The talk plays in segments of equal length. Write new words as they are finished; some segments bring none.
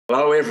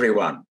Hello,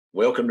 everyone.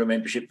 Welcome to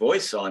Membership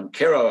Voice. I'm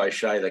Kero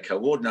O'Shea, the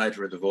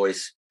coordinator of The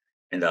Voice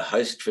and the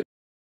host for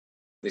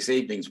this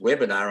evening's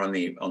webinar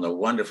on the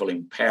wonderful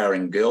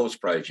Empowering Girls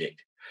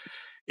project.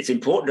 It's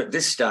important at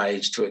this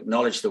stage to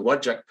acknowledge the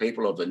Whadjuk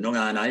people of the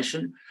Noongar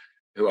Nation,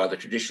 who are the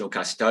traditional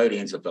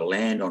custodians of the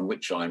land on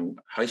which I'm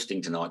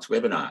hosting tonight's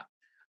webinar.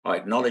 I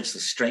acknowledge the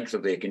strength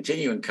of their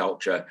continuing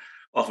culture,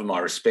 offer my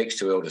respects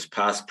to elders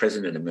past,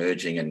 present and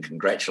emerging, and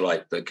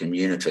congratulate the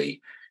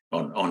community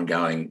on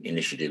ongoing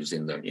initiatives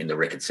in the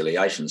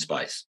reconciliation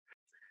space.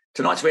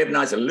 Tonight's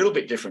webinar is a little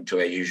bit different to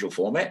our usual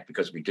format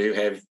because we do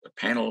have a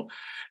panel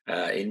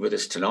in with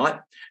us tonight,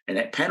 and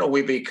that panel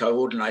will be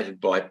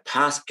coordinated by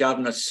past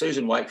Governor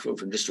Susan Wakefield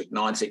from District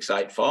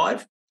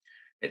 9685.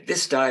 At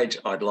this stage,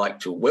 I'd like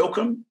to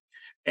welcome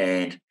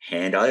and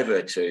hand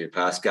over to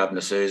past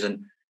Governor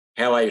Susan.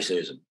 How are you,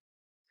 Susan?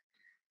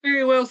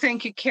 Very well,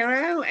 thank you,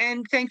 Kero,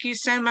 and thank you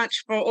so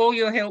much for all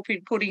your help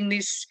in putting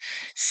this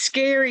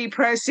scary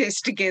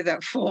process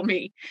together for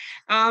me.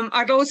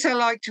 I'd also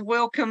like to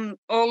welcome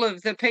all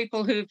of the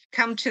people who've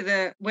come to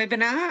the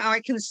webinar.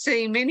 I can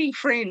see many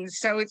friends,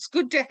 so it's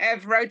good to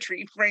have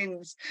Rotary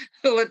friends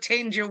who'll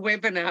attend your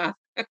webinar.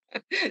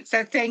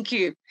 So thank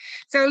you.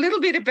 So a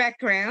little bit of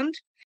background.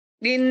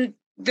 In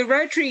the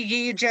Rotary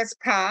year just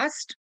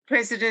passed,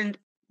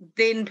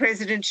 then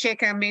President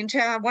Shekhar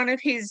Mentor, one of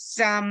his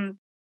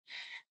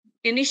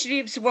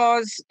initiatives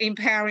was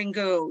empowering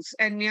girls.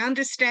 And you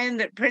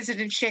understand that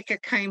President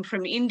Shekhar came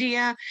from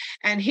India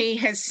and he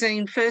has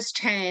seen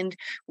firsthand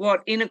what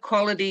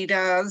inequality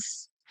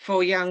does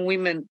for young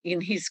women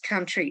in his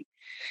country.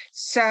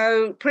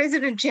 So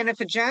President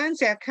Jennifer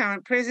Jones, our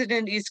current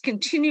president, is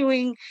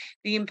continuing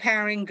the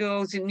Empowering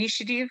Girls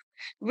initiative,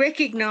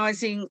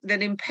 recognising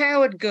that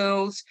empowered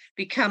girls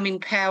become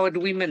empowered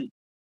women.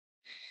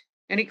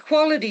 And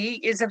equality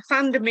is a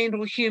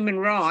fundamental human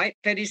right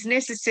that is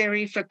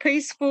necessary for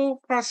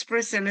peaceful,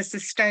 prosperous and a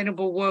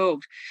sustainable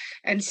world.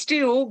 And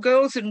still,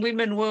 girls and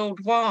women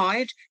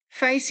worldwide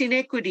face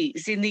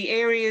inequities in the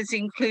areas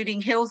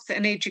including health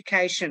and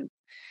education.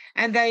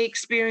 And they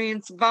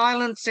experience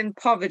violence and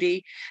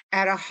poverty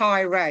at a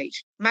high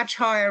rate, much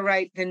higher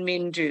rate than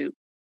men do.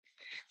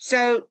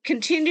 So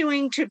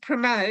continuing to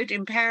promote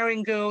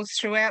empowering girls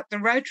throughout the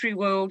Rotary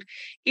world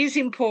is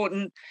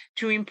important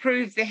to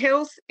improve the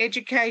health,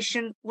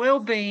 education,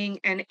 well-being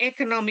and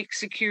economic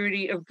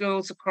security of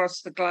girls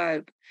across the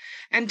globe.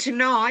 And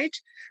tonight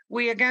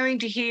we are going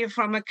to hear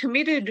from a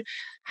committed,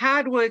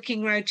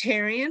 hardworking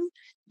Rotarian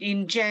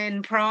in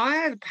Jan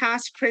Pryor,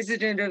 past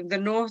president of the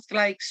North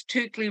Lakes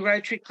Toukley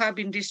Rotary Club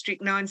in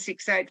District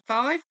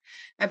 9685,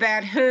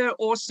 about her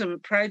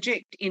awesome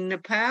project in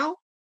Nepal.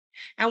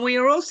 And we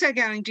are also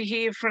going to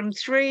hear from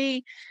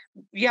 3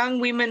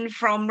 young women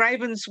from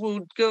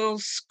Ravenswood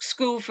Girls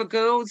School for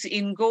Girls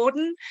in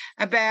Gordon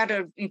about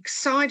an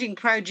exciting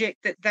project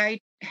that they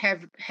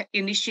have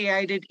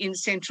initiated in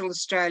Central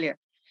Australia.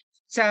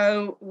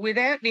 So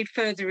without any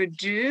further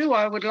ado,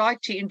 I would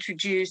like to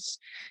introduce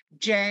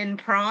Jan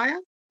Pryor,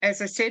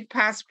 as I said,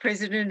 past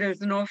president of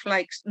the North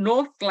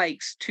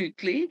Lakes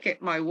Toukley,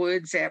 get my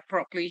words out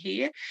properly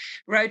here,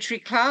 Rotary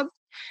Club.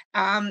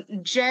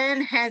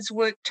 Jan has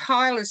worked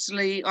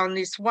tirelessly on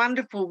this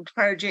wonderful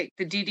project,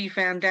 the Didi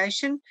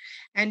Foundation,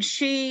 and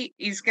she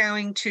is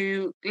going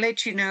to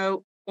let you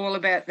know all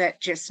about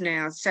that just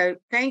now. So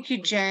thank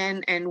you,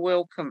 Jan, and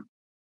welcome.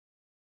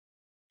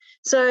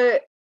 So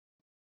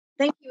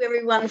thank you,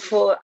 everyone,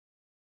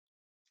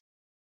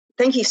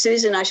 thank you,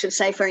 Susan, I should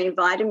say, for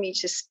inviting me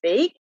to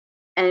speak,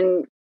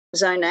 and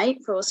Zone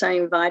 8 for also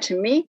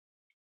inviting me.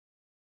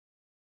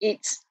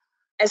 It's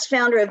as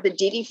founder of the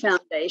Didi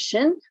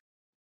Foundation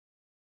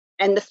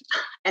and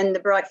the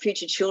Bright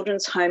Future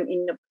Children's Home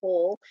in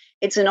Nepal,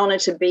 it's an honour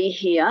to be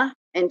here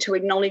and to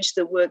acknowledge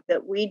the work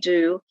that we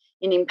do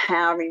in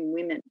empowering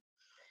women.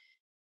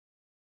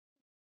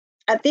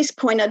 At this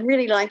point, I'd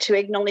really like to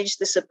acknowledge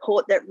the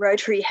support that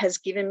Rotary has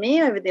given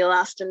me over the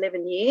last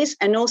 11 years,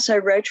 and also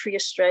Rotary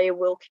Australia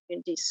World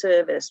Community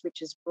Service,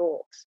 which is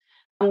brought.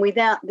 And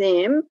without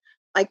them,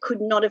 I could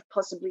not have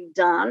possibly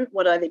done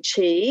what I've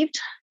achieved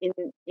in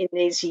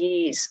these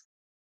years.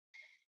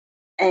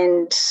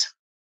 And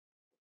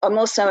I'm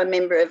also a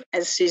member of,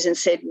 as Susan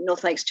said,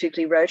 North Lakes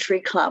Toukley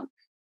Rotary Club.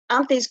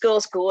 Aren't these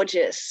girls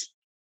gorgeous?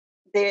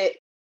 They're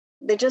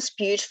just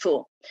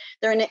beautiful.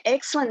 They're an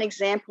excellent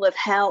example of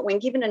how, when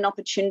given an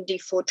opportunity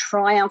for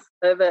triumph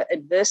over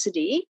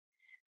adversity,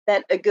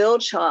 that a girl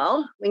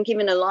child, when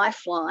given a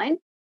lifeline,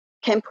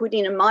 can put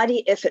in a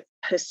mighty effort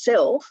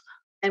herself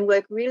and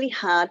work really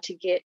hard to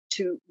get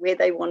to where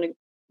they want to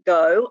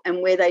go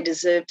and where they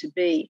deserve to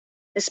be,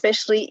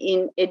 especially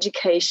in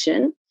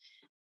education,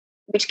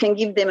 which can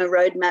give them a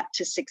roadmap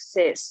to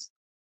success.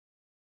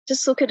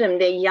 Just look at them.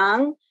 They're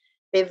young,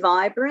 they're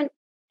vibrant,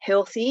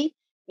 healthy,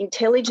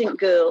 intelligent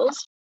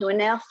girls who are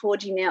now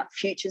forging out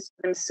futures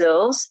for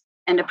themselves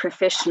and a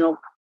professional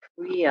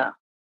career.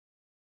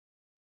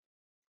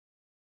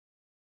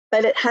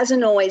 But it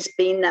hasn't always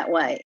been that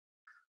way.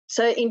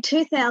 So in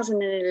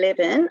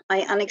 2011,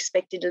 I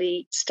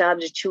unexpectedly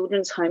started a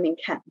children's home in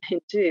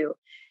Kathmandu,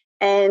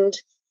 and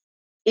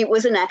It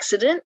was an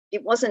accident.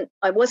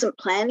 I wasn't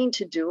planning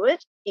to do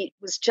it. It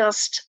was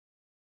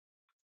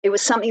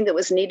something that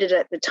was needed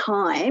at the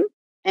time.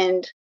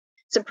 And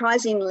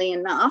surprisingly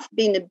enough,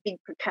 being a big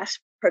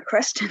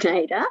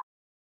procrastinator,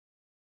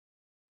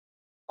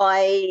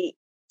 I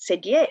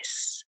said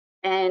yes.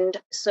 And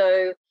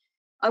so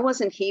I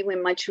wasn't here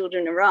when my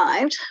children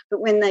arrived, but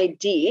when they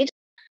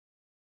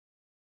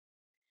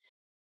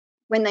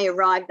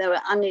arrived, they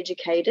were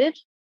uneducated.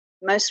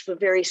 Most were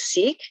very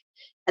sick,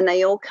 and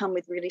they all come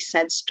with really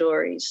sad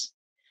stories.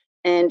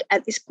 And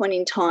at this point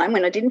in time,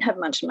 when I didn't have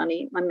much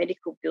money, my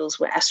medical bills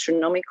were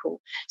astronomical.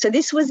 So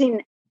this was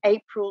in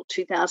April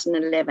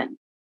 2011.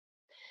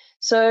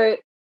 So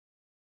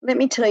let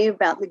me tell you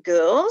about the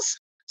girls.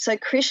 So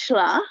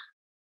Krishla,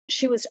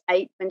 she was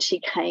 8 when she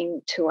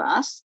came to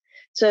us.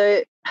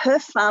 So her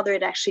father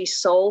had actually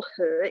sold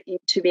her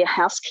to be a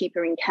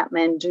housekeeper in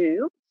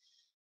Kathmandu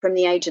from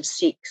the age of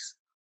 6.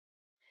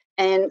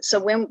 And so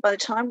by the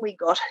time we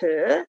got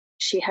her,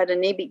 she had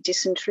anemic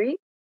dysentery,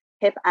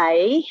 Hep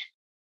A,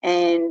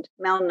 and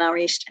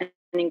malnourished and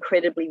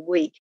incredibly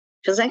weak.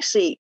 She was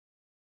actually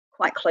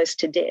quite close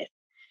to death.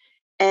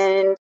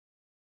 And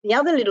the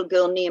other little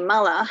girl,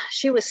 Nirmala,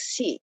 she was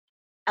 6,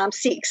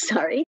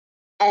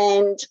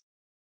 and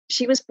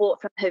she was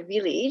brought from her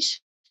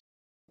village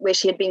where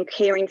she had been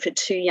caring for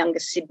 2 younger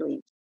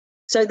siblings.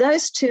 So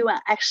those 2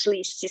 are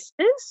actually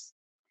sisters,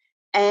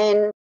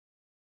 and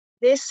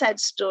their sad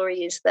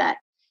story is that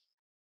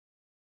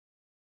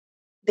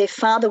their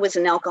father was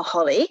an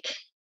alcoholic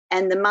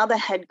and the mother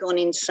had gone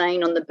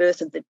insane on the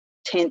birth of the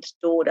 10th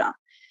daughter.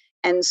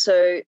 And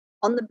so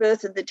on the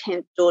birth of the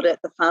 10th daughter,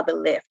 the father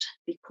left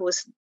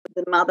because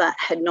the mother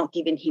had not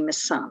given him a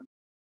son.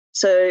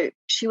 So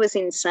she was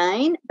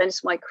insane.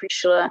 That's why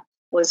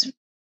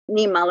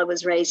Nirmala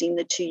was raising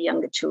the 2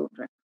 younger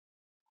children.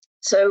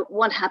 So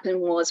what happened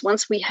was,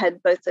 once we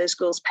had both those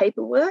girls'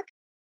 paperwork,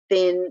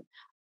 then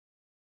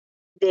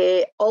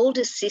their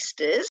older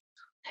sisters,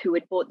 who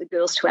had brought the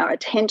girls to our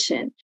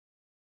attention,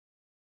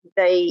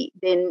 they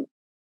then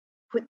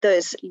put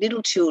those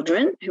little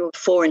children, who were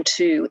 4 and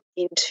 2,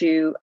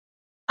 into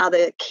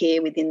other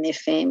care within their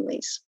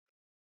families.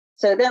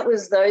 So that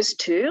was those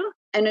 2.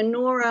 And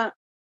Honora,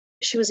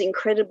 she was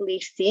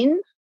incredibly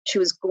thin. She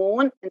was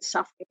gaunt and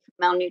suffering from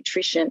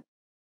malnutrition.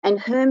 And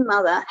her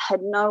mother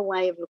had no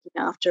way of looking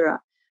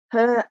after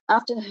her.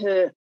 After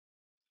her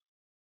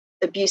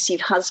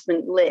abusive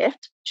husband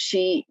left,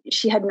 she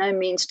had no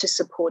means to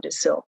support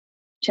herself.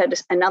 She had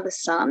another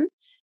son,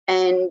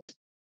 and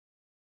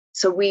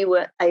so we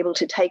were able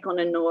to take on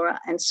Honora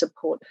and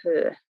support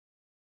her.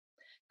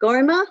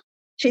 Gorima,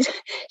 she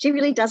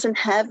really doesn't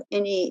have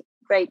any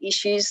great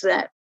issues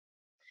that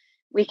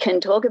we can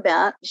talk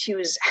about. She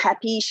was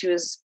happy, she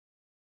was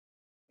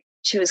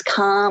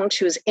calm,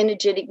 she was an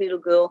energetic little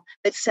girl,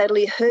 but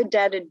sadly her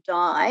dad had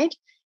died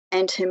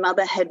and her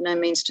mother had no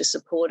means to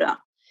support her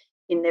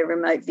in their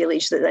remote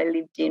village that they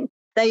lived in.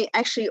 They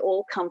actually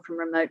all come from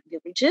remote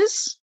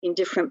villages in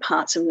different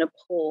parts of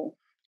Nepal.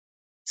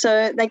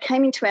 So they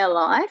came into our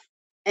life,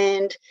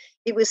 and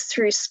it was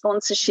through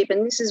sponsorship,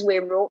 and this is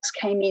where Rorke's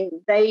came in.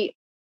 They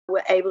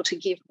were able to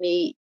give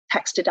me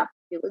tax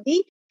deductibility.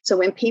 So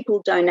when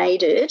people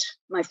donated,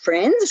 my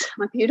friends,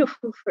 my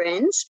beautiful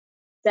friends,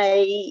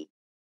 they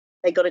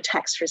got a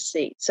tax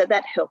receipt. So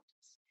that helped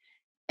us.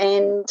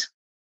 And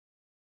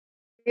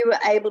we were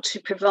able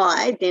to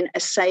provide then a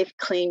safe,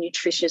 clean,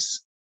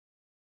 nutritious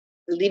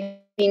living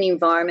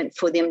environment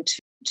for them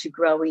to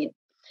grow in.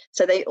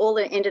 So they all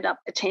ended up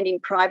attending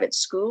private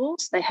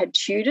schools. They had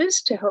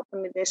tutors to help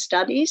them with their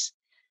studies.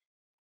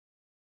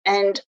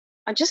 And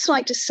I'd just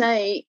like to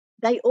say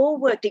they all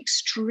worked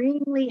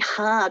extremely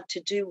hard to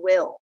do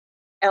well.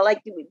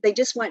 Like, they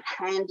just weren't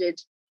handed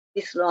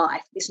this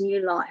life, this new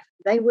life.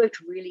 They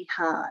worked really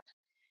hard.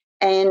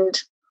 And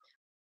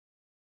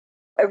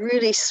a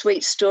really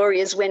sweet story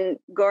is when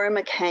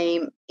Gorima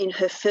came in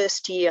her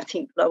first year, I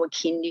think lower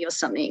kindy or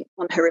something,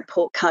 on her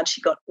report card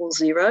she got all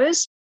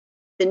zeros.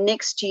 The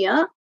next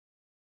year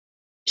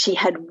she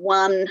had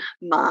 1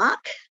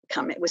 mark.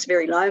 It was a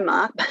very low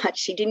mark, but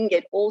she didn't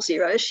get all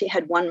zeros. She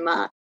had 1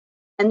 mark.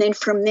 And then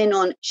from then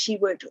on, she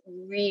worked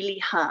really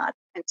hard.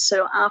 And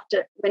so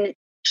when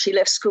she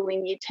left school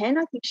in year 10,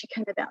 I think she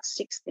came about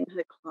 6th in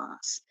her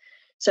class.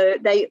 So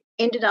they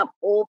ended up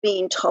all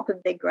being top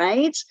of their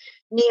grades.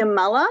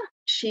 Nirmala,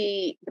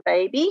 the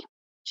baby,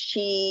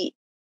 she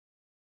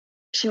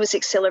was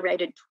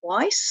accelerated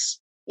twice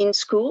in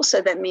school.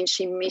 So that means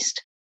she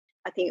missed,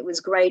 I think it was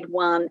grade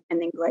 1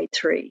 and then grade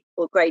 3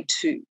 or grade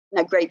 2.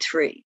 No, grade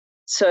 3.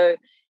 So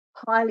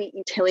highly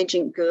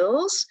intelligent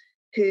girls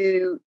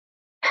who,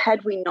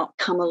 had we not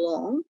come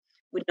along,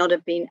 would not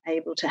have been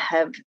able to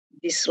have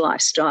this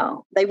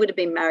lifestyle. They would have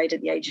been married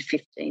at the age of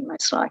 15,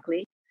 most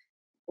likely,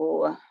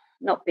 or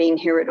not being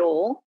here at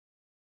all.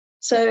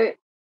 So,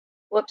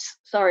 whoops,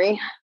 sorry.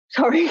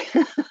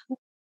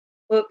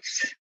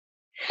 Whoops.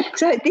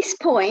 So at this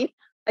point,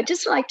 I'd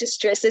just like to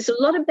stress there's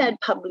a lot of bad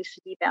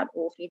publicity about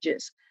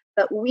orphanages,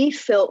 but we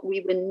felt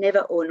we were never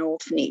an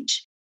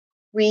orphanage.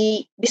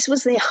 This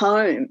was their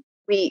home.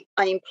 I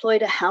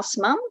employed a house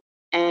mum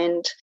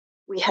and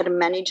we had a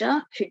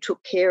manager who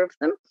took care of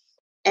them.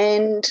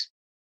 And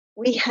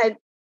we had,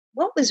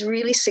 what was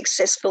really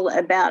successful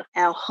about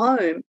our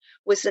home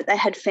was that they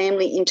had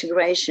family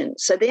integration.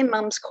 So their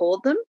mums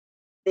called them,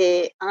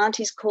 their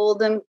aunties called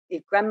them,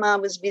 if grandma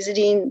was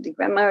visiting, the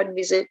grandma would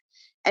visit.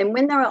 And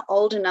when they were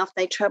old enough,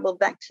 they travelled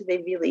back to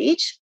their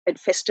village at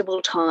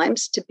festival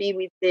times to be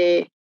with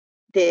their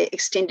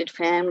extended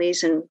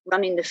families and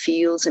run in the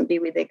fields and be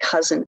with their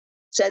cousin.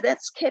 So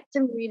that's kept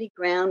them really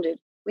grounded.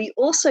 We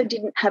also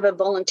didn't have a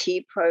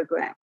volunteer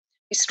program.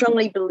 We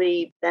strongly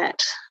believed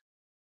that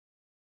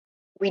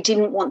we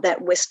didn't want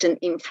that Western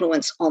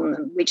influence on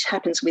them, which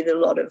happens with a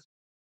lot of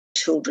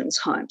children's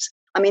homes.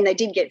 I mean, they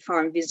did get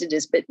foreign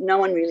visitors, but no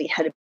one really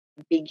had a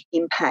big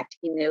impact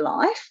in their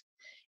life.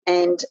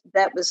 And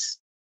that was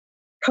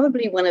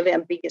probably one of our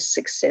biggest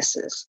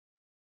successes.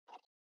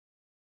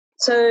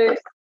 So,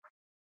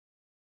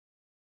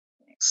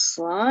 next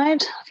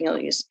slide. I think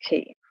I'll use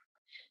key.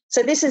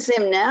 So this is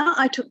them now.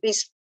 I took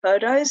these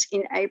photos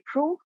in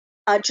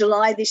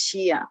July this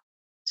year.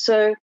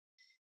 So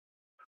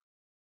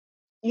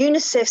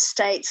UNICEF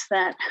states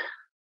that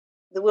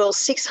the world's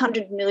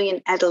 600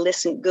 million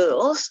adolescent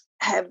girls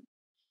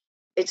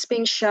it's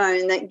been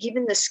shown that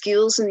given the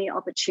skills and the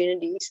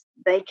opportunities,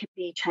 they can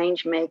be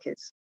change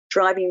makers,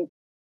 driving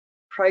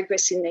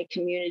progress in their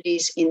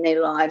communities, in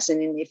their lives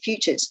and in their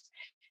futures.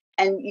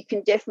 And you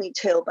can definitely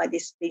tell by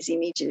these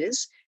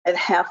images of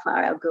how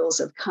far our girls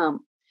have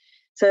come.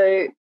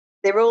 So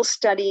they're all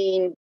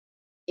studying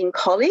in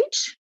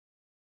college.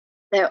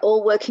 They're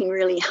all working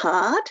really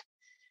hard.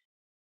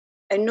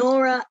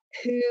 Honora,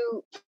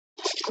 who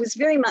was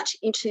very much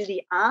into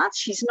the arts,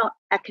 she's not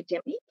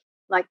academic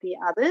like the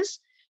others.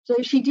 So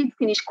she did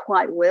finish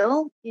quite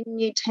well in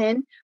Year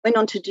 10, went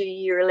on to do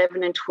Year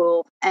 11 and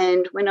 12.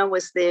 And when I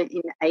was there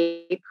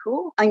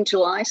in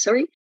July,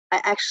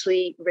 I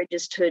actually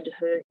registered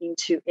her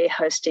into air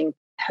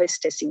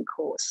hostessing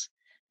course.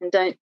 And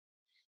it's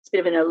a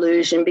bit of an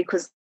illusion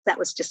because that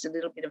was just a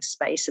little bit of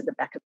space at the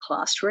back of the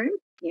classroom,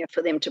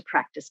 for them to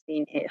practice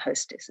being air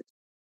hostesses.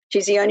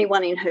 She's the only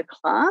one in her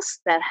class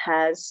that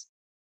has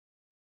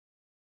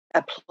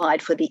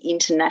applied for the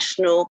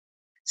international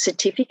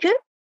certificate,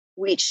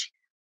 which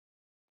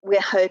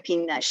we're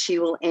hoping that she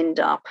will end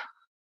up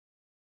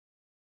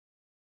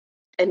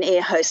an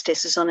air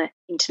hostess on an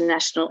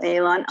international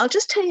airline. I'll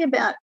just tell you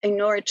about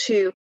Enora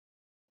too.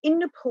 In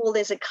Nepal,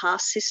 there's a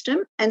caste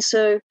system, and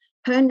so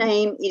her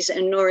name is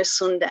Enora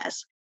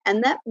Sundas,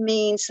 and that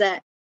means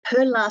that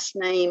her last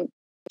name,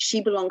 she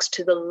belongs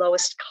to the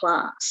lowest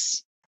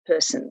class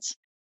persons.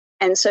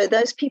 And so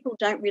those people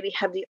don't really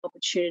have the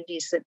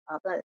opportunities that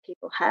other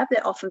people have.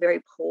 They're often very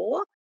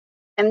poor.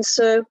 And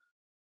so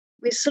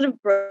we've sort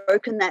of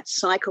broken that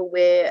cycle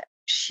where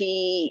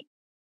she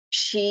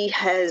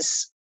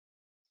has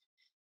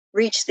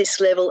reached this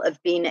level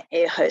of being an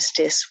air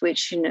hostess,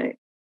 which,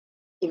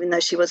 even though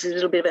she was a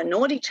little bit of a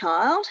naughty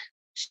child,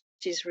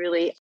 she's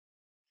really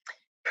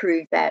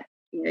proved that,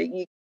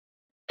 you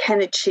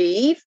can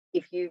achieve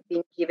if you've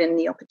been given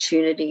the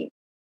opportunity.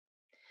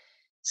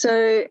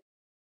 So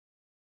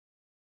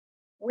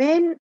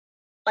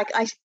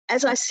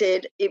as I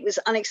said, it was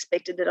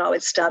unexpected that I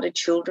would start a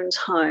children's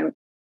home.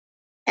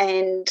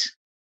 And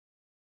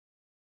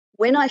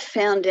when I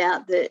found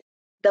out that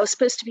they were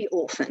supposed to be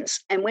orphans,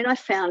 and when I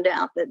found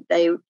out that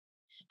they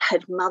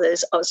had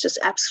mothers, I was just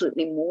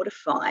absolutely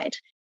mortified.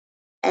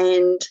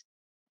 And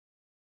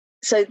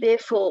so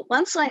therefore,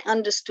 once I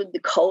understood the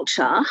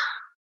culture,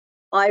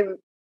 I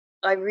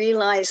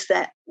realised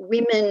that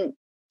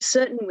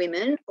certain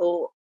women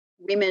or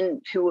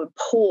women who were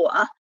poor,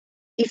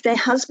 if their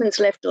husbands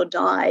left or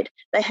died,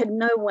 they had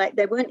no way,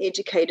 they weren't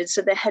educated,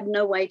 so they had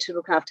no way to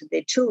look after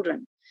their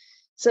children.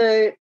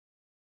 So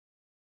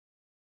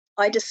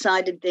I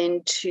decided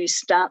then to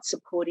start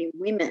supporting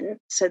women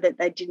so that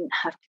they didn't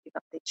have to give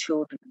up their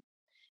children.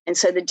 And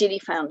so the Diddy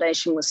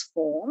Foundation was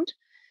formed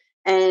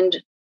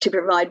and to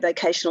provide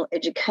vocational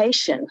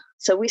education.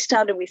 So we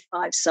started with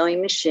 5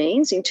 sewing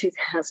machines in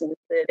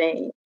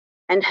 2013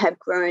 and have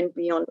grown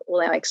beyond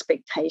all our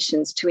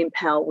expectations to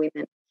empower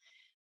women.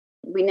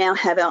 We now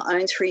have our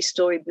own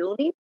 3-story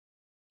building.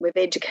 We've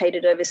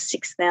educated over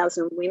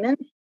 6,000 women.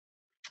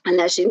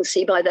 And as you can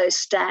see by those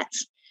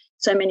stats,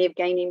 so many have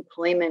gained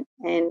employment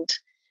and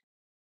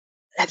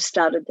have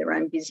started their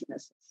own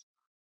businesses.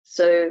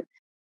 So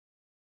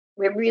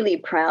we're really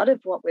proud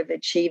of what we've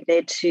achieved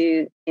there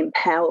to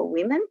empower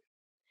women.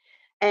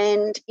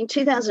 And in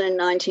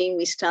 2019,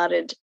 we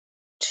started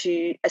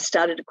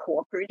a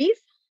cooperative.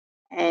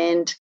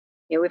 And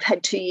we've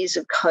had 2 years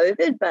of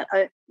COVID, but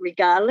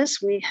regardless,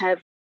 we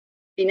have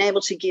been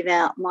able to give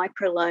out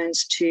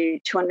microloans to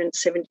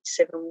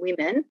 277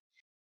 women.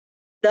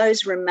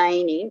 Those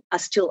remaining are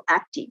still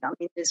active. I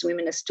mean, those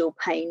women are still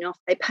paying off.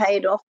 They pay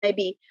it off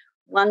maybe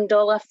 $1,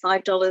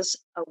 $5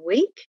 a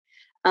week,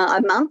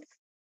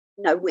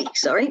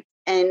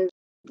 And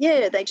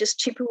they just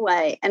chip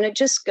away. And it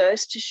just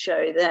goes to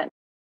show that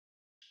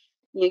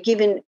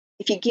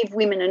if you give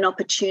women an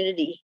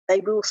opportunity,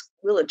 they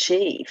will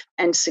achieve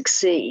and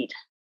succeed.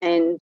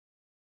 And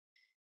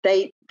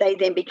they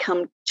then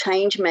become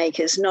change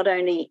makers, not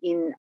only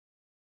in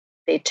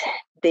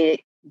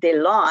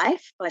their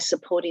life by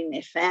supporting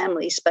their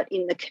families, but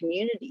in the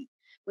community,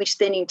 which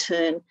then in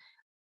turn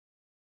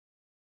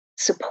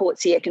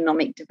supports the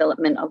economic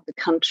development of the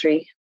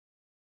country.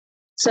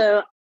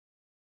 So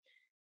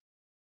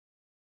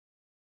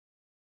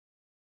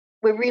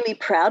we're really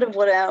proud of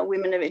what our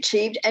women have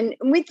achieved. And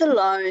with the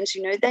loans,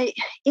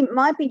 it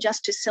might be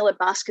just to sell a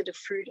basket of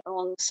fruit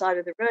along the side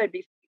of the road,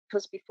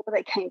 because before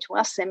they came to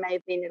us, they may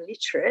have been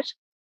illiterate.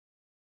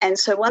 And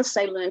so once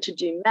they learn to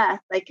do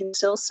math, they can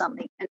sell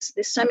something. And so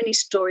there's so many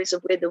stories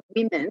of where the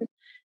women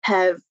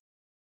have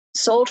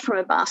sold from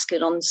a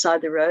basket on the side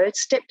of the road,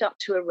 stepped up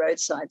to a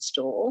roadside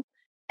stall,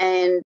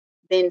 and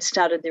then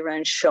started their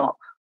own shop.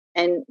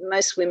 And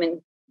most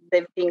women,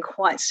 they've been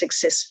quite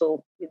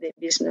successful with their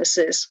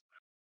businesses.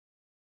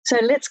 So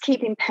let's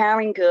keep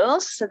empowering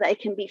girls so they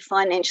can be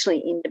financially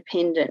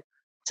independent,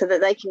 so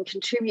that they can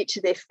contribute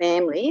to their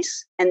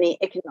families and the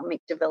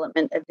economic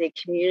development of their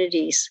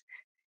communities.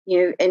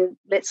 And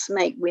let's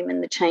make women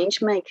the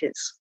change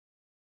makers.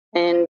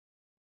 And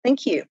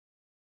thank you.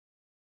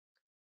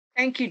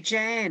 Thank you,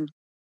 Jan.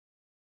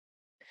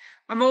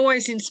 I'm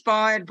always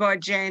inspired by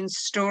Jan's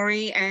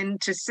story, and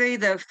to see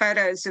the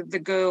photos of the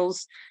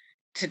girls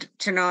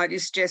tonight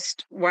is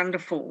just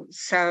wonderful.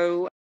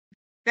 So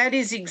that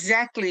is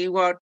exactly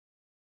what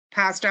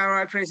past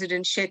RI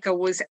President Shekhar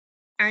was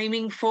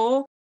aiming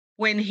for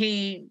when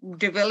he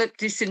developed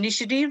this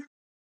initiative,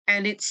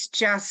 and it's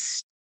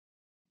just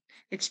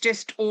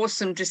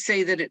awesome to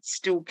see that it's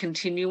still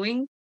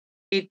continuing.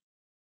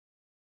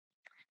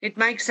 It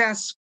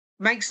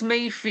makes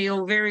me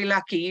feel very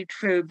lucky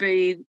to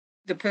be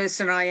the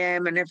person I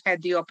am and have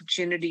had the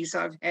opportunities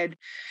I've had.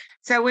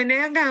 So we're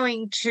now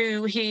going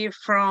to hear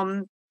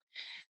from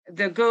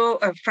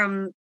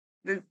from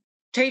the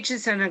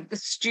teachers and a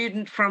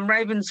student from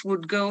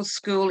Ravenswood Girls'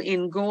 School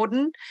in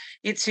Gordon.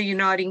 It's a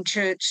Uniting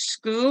Church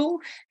school,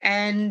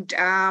 and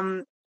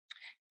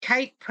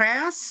Kate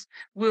Prowse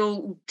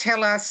will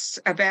tell us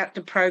about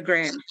the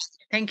program.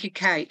 Thank you,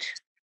 Kate.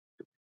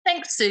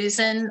 Thanks,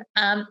 Susan.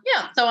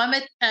 So I'm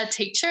a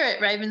teacher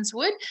at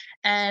Ravenswood,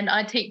 and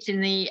I teach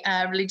in the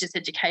religious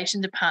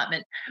education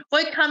department.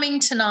 We're coming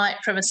tonight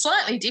from a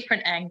slightly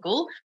different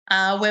angle,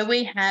 where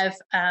we have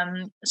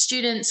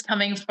students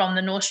coming from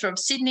the North Shore of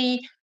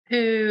Sydney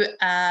who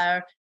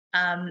are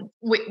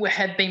we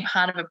have been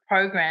part of a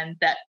program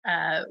that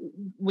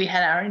we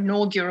had our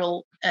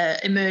inaugural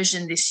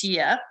immersion this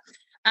year.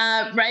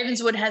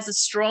 Ravenswood has a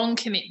strong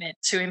commitment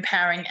to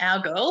empowering our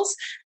girls.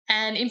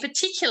 And in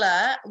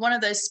particular, one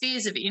of those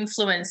spheres of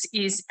influence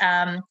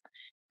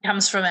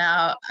comes from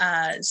our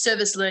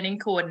service learning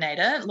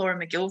coordinator, Laura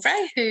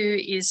McGilvray, who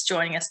is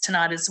joining us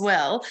tonight as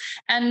well.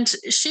 And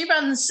she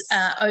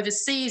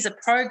oversees a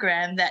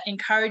program that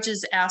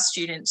encourages our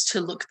students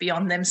to look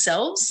beyond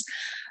themselves.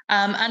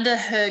 Under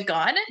her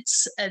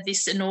guidance,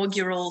 this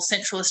inaugural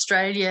Central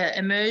Australia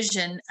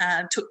immersion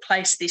took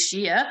place this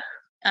year.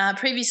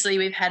 Previously,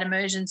 we've had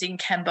immersions in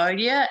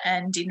Cambodia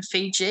and in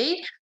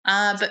Fiji.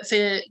 But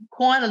for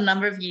quite a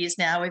number of years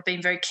now, we've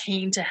been very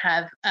keen to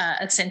have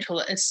a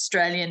Central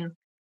Australian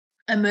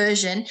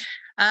immersion.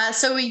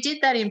 So we did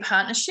that in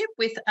partnership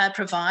with a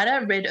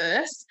provider, Red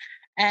Earth,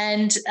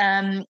 and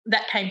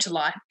that came to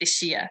life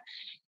this year.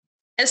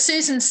 As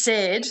Susan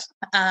said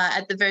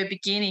at the very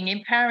beginning,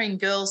 empowering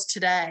girls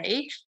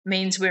today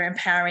means we're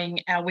empowering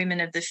our women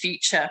of the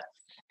future.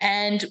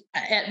 And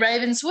at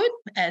Ravenswood,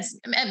 as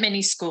at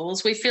many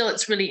schools, we feel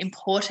it's really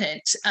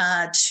important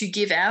to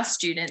give our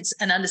students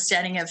an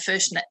understanding of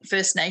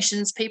First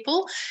Nations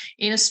people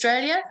in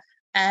Australia.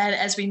 And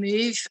as we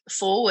move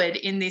forward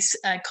in this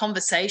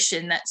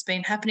conversation that's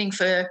been happening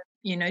for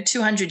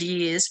 200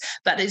 years,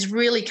 but is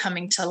really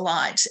coming to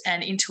light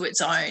and into its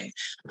own,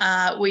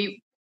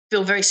 we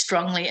feel very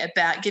strongly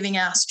about giving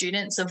our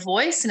students a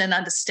voice and an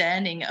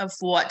understanding of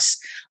what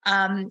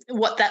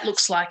that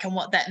looks like and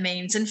what that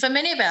means. And for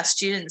many of our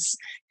students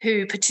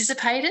who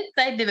participated,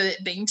 they'd never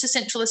been to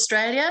Central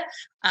Australia,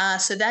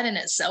 so that in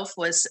itself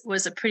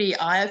was a pretty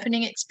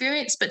eye-opening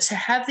experience. But to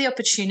have the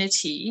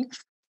opportunity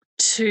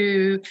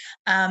to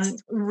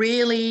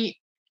really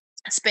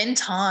spend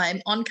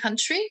time on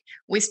country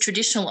with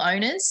traditional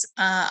owners,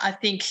 I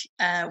think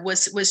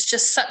was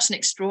just such an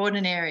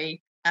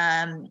extraordinary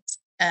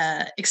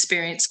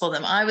experience for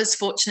them. I was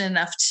fortunate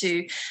enough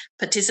to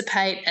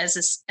participate as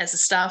a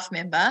staff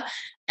member,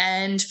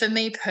 and for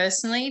me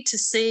personally, to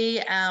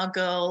see our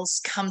girls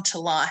come to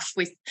life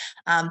with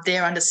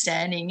their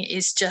understanding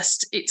it's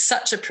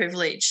such a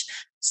privilege.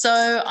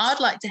 So I'd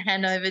like to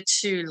hand over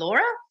to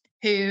Laura,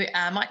 who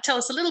might tell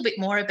us a little bit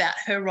more about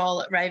her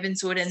role at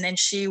Ravenswood, and then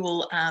she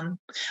will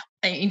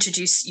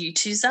introduce you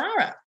to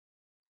Zara.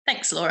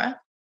 Thanks, Laura.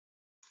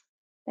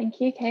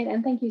 Thank you, Kate,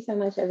 and thank you so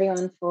much,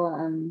 everyone,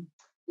 for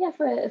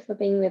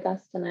being with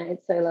us tonight.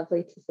 It's so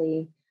lovely to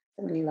see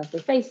so many lovely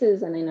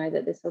faces, and I know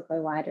that this will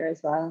go wider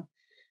as well.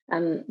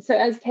 So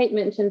as Kate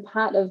mentioned,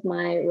 part of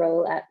my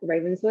role at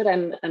Ravenswood,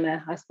 I'm a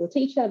high school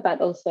teacher,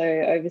 but also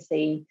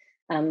oversee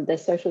the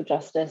social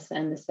justice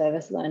and the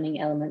service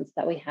learning elements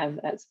that we have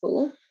at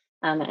school.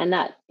 And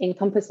that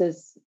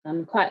encompasses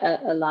quite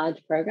a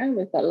large program.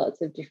 We've got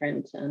lots of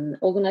different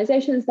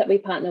organisations that we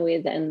partner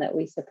with and that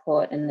we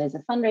support, and there's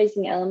a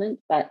fundraising element,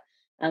 but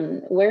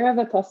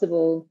wherever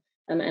possible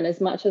and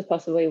as much as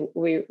possible,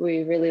 we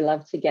really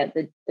love to get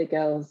the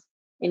girls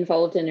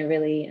involved in a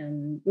really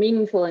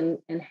meaningful and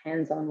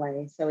hands-on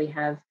way. So we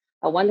have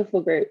a wonderful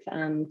group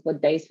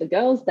called Days for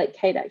Girls that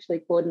Kate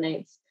actually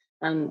coordinates,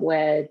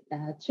 where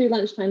 2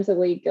 lunchtimes a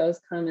week girls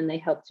come and they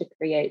help to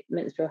create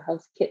menstrual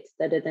health kits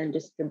that are then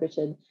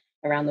distributed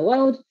around the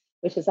world,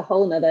 which is a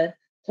whole nother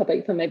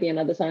topic for maybe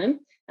another time.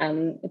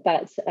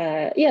 But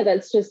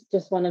that's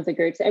just one of the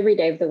groups. Every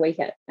day of the week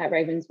at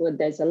Ravenswood,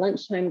 there's a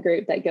lunchtime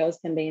group that girls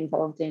can be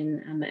involved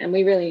in, and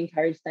we really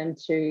encourage them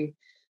to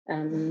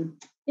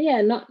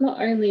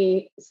not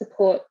only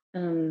support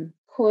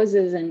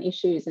causes and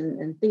issues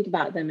and think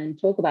about them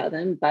and talk about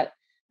them, but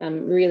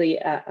really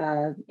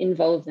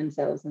involve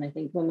themselves. And I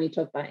think when we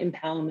talk about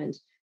empowerment,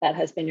 that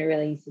has been a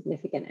really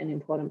significant and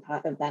important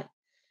part of that.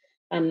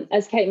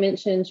 As Kate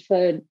mentioned,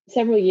 for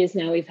several years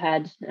now, we've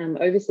had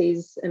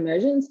overseas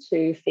immersions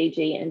to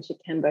Fiji and to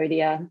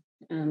Cambodia,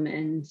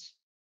 and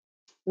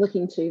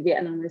looking to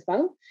Vietnam as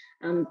well.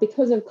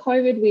 Because of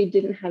COVID, we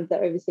didn't have the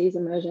overseas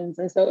immersions,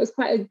 and so it was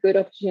quite a good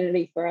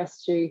opportunity for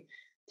us to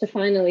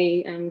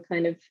finally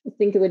kind of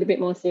think a little bit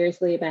more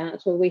seriously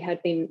about, well, we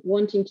had been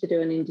wanting to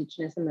do an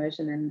Indigenous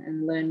immersion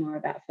and learn more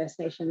about First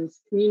Nations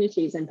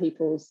communities and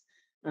peoples.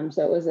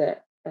 So it was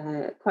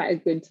quite a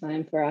good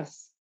time for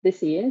us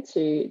this year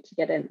to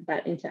get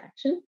that into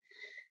action.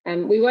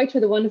 We worked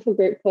with a wonderful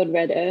group called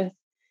Red Earth.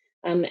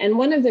 And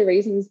one of the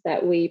reasons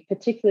that we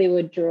particularly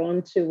were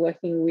drawn to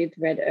working with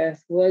Red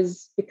Earth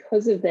was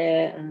because of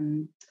their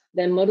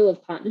model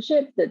of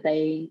partnership that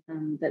they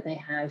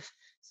have.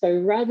 So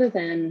rather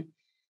than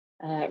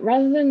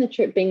the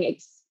trip being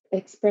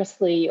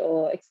expressly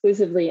or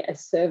exclusively a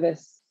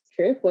service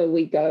trip where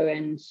we go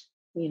and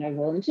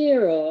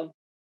volunteer or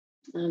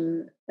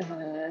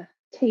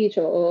teach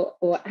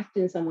or act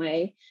in some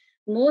way,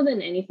 more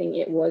than anything,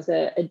 it was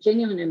a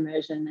genuine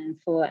immersion,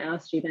 and for our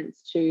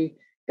students to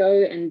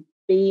go and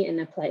be in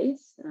a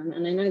place.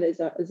 And I know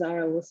that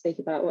Zara will speak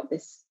about what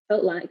this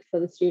felt like for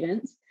the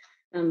students,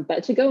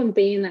 but to go and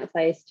be in that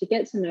place, to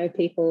get to know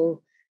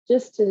people,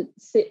 just to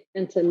sit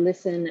and to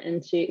listen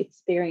and to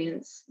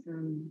experience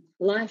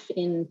life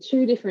in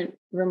 2 different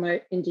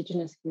remote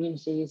Indigenous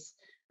communities,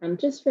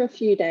 just for a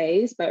few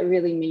days, but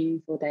really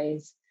meaningful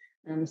days.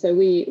 So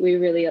we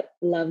really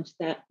loved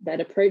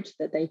that approach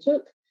that they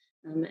took,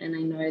 and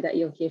I know that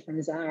you'll hear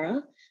from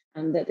Zara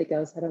that the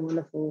girls had a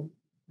wonderful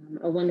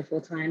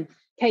time.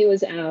 Kate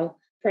was our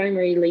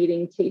primary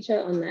leading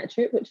teacher on that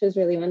trip, which was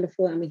really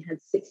wonderful, and we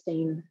had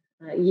 16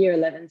 year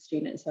 11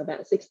 students, so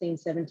about 16,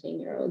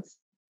 17-year-olds.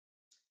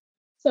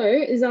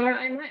 So Zara,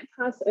 I might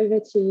pass over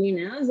to you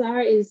now.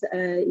 Zara is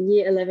a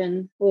year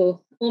 11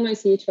 or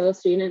almost year 12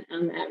 student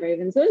at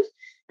Ravenswood,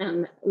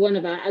 one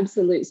of our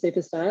absolute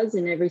superstars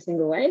in every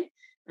single way.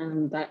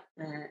 But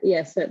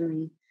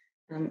certainly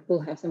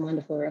we'll have some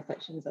wonderful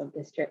reflections of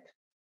this trip.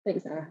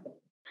 Thanks, Zara.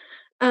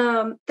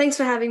 Thanks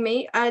for having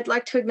me. I'd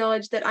like to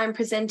acknowledge that I'm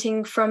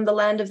presenting from the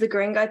land of the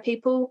Guringai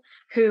people,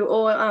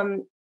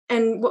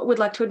 and would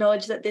like to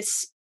acknowledge that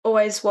this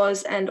always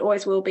was and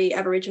always will be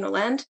Aboriginal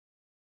land.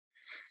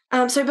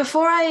 So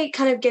before I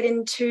kind of get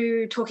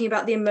into talking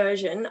about the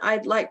immersion,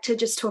 I'd like to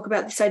just talk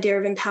about this idea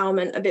of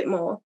empowerment a bit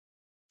more.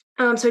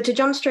 So to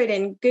jump straight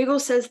in, Google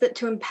says that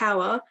to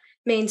empower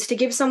means to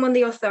give someone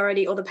the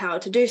authority or the power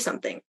to do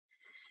something.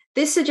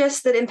 This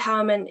suggests that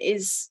empowerment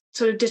is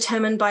sort of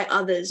determined by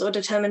others or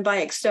determined by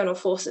external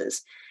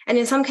forces. And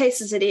in some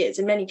cases it is,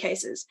 in many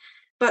cases.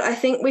 But I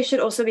think we should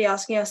also be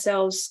asking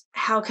ourselves,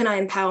 how can I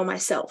empower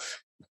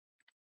myself?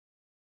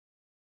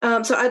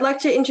 So I'd like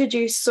to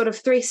introduce sort of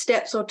 3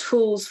 steps or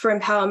tools for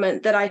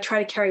empowerment that I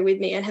try to carry with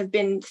me and have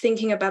been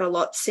thinking about a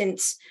lot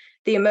since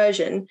the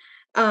immersion.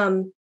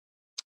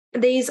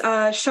 These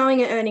are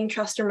showing and earning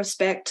trust and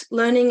respect,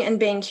 learning and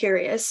being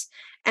curious,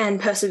 and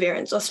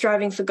perseverance, or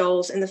striving for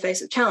goals in the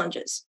face of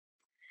challenges.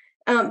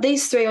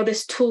 These 3, or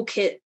this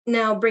toolkit,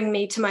 now bring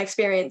me to my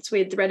experience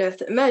with Red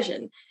Earth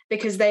Immersion,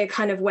 because they are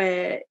kind of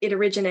where it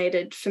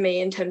originated for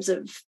me in terms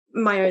of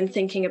my own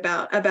thinking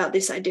about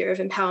this idea of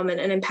empowerment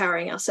and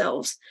empowering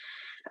ourselves.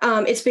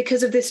 It's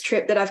because of this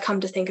trip that I've come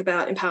to think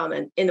about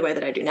empowerment in the way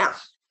that I do now.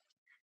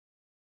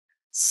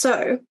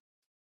 So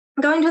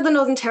going to the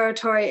Northern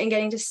Territory and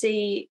getting to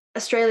see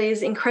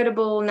Australia's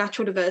incredible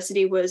natural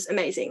diversity was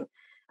amazing.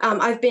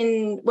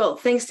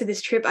 Thanks to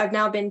this trip, I've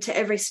now been to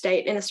every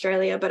state in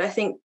Australia, but I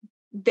think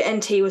the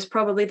NT was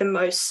probably the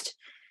most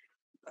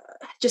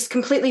just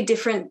completely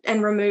different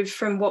and removed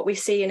from what we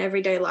see in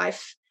everyday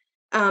life.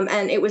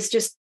 And it was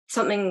just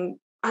something,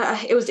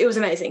 it was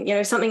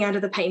amazing, something out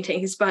of the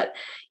paintings, but,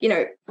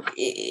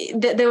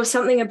 there was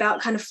something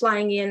about kind of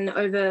flying in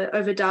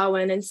over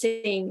Darwin and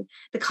seeing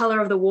the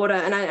colour of the water.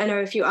 And I know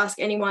if you ask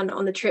anyone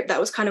on the trip, that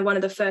was kind of one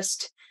of the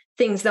first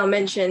things they'll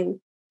mention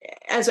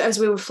as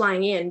we were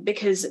flying in,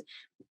 because,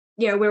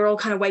 we were all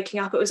kind of waking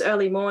up. It was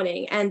early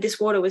morning and this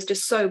water was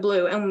just so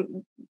blue.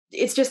 And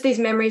it's just these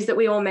memories that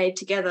we all made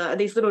together,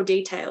 these little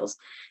details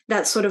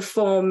that sort of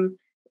form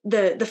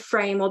the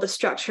frame or the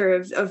structure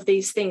of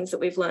these things that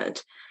we've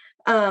learned.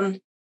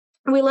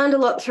 We learned a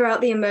lot throughout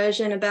the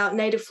immersion about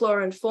native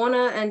flora and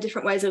fauna and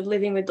different ways of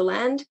living with the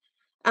land.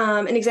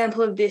 An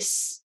example of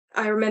this,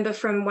 I remember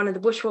from one of the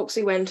bushwalks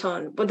we went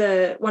on,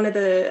 where one of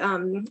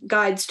the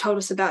guides told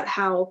us about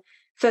how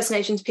First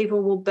Nations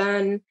people will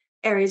burn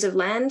areas of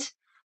land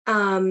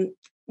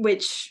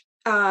which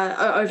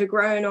are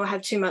overgrown or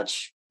have too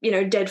much,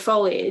 dead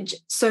foliage,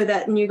 so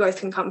that new growth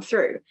can come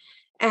through.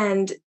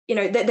 And,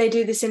 they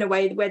do this in a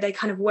way where they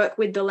kind of work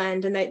with the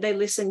land, and they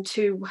listen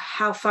to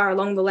how far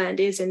along the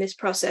land is in this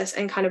process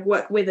and kind of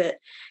work with it,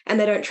 and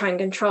they don't try and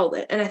control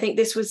it. And I think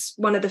this was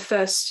one of the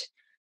first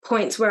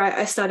points where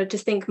I started to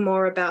think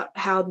more about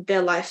how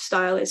their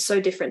lifestyle is so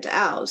different to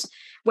ours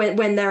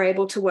when they're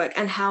able to work,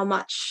 and how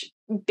much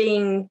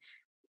being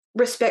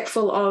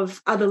respectful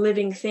of other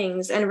living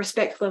things and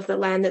respectful of the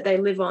land that they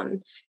live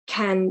on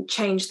can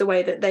change the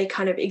way that they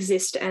kind of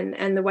exist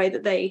and the way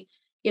that they,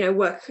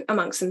 work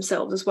amongst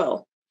themselves as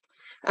well.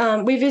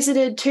 We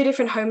visited 2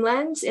 different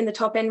homelands in the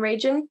top end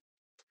region.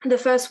 The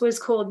first was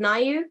called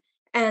Nayu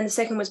and the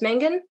second was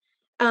Mengen.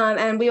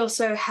 And we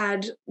also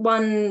had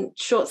one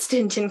short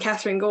stint in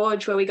Catherine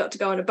Gorge where we got to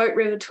go on a boat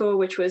river tour,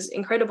 which was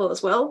incredible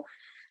as well.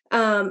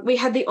 We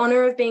had the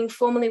honour of being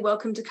formally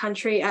welcomed to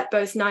country at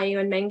both Nayu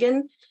and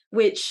Mengen,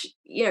 which,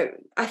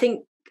 I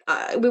think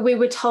we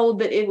were told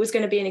that it was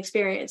going to be an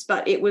experience,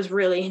 but it was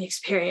really an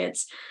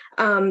experience.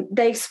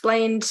 They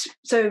explained,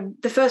 so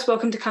the first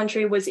welcome to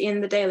country was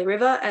in the Daly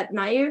River at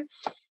Nayu,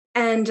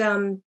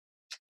 and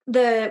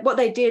what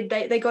they did,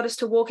 they got us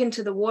to walk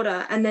into the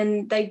water, and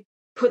then they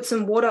put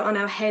some water on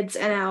our heads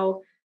and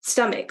our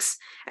stomachs,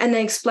 and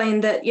they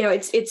explained that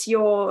it's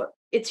your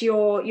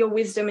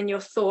wisdom and your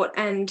thought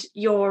and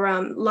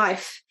your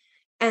life.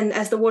 And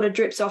as the water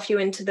drips off you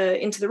into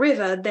the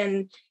river,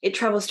 then it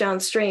travels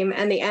downstream,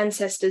 and the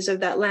ancestors of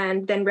that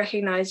land then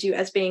recognize you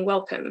as being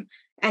welcome,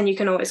 and you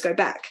can always go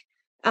back.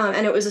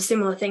 And it was a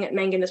similar thing at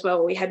Mengen as well,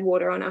 where we had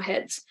water on our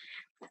heads.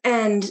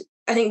 And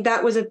I think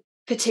that was a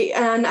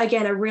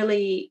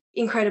really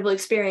incredible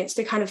experience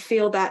to kind of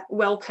feel that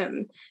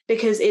welcome,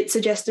 because it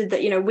suggested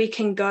that, we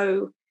can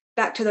go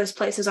back to those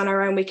places on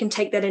our own. We can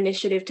take that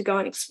initiative to go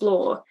and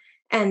explore.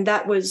 And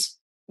that was,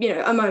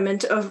 a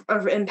moment of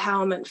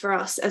empowerment for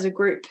us as a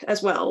group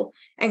as well,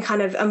 and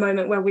kind of a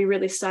moment where we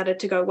really started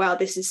to go, wow,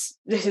 this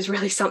is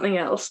really something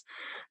else.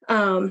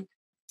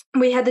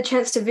 We had the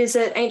chance to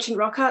visit ancient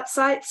rock art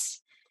sites.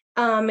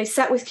 We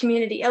sat with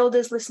community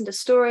elders, listened to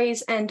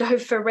stories, and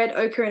dove for red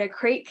ochre in a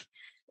creek.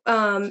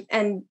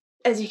 And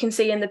as you can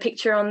see in the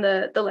picture on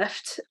the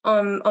left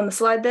on the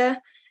slide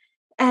there.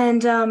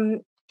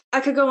 And I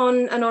could go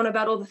on and on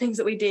about all the things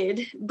that we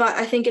did, but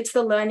I think it's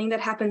the learning that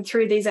happened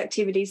through these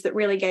activities that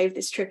really gave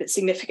this trip its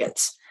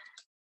significance.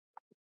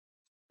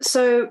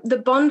 So the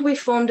bond we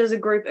formed as a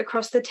group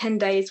across the 10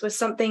 days was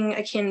something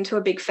akin to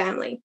a big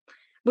family.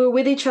 We were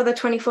with each other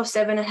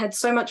 24/7 and had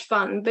so much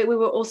fun, but we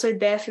were also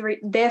there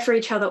for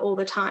each other all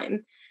the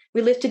time.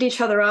 We lifted each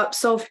other up,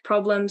 solved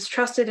problems,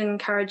 trusted and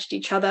encouraged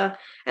each other,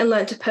 and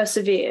learned to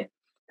persevere.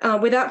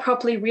 Without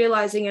properly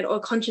realizing it or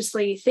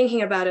consciously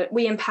thinking about it,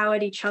 we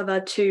empowered each other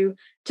to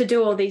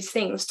do all these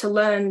things, to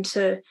learn,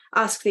 to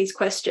ask these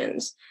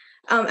questions.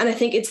 And I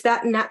think it's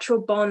that natural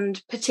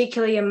bond,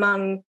 particularly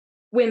among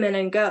women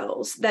and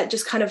girls, that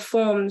just kind of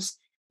forms,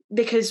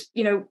 because,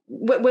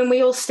 when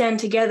we all stand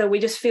together, we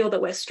just feel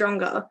that we're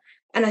stronger.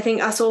 And I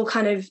think us all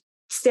kind of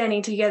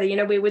standing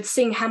together, we would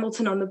sing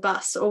Hamilton on the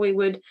bus, or we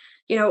would,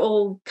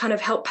 all kind of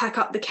help pack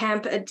up the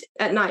camp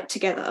at night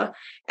together.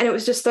 And it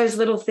was just those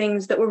little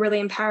things that were really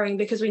empowering,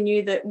 because we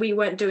knew that we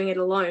weren't doing it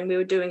alone, we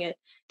were doing it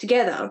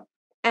together.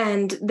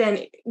 And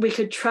then we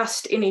could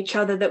trust in each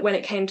other that when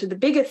it came to the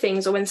bigger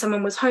things, or when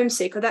someone was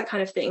homesick or that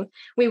kind of thing,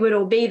 we would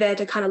all be there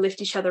to kind of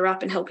lift each other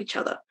up and help each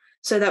other.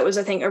 So that was,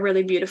 I think, a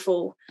really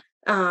beautiful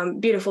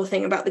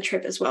thing about the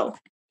trip as well.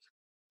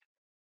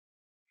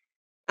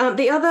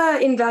 The other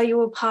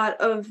invaluable part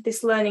of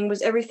this learning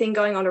was everything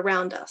going on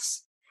around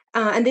us.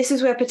 And this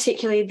is where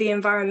particularly the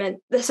empowerment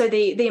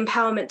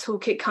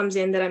toolkit comes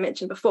in that I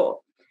mentioned before.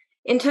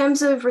 In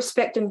terms of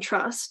respect and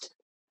trust,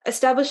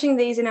 establishing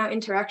these in our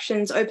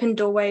interactions opened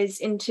doorways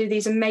into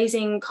these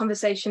amazing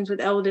conversations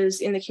with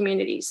elders in the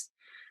communities.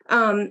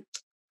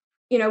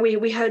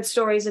 We heard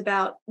stories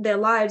about their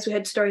lives. We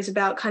heard stories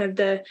about kind of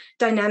the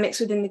dynamics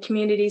within the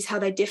communities, how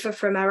they differ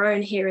from our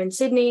own here in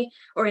Sydney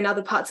or in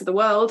other parts of the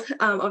world,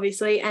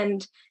 obviously.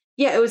 And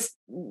yeah, it was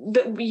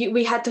that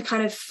we had to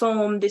kind of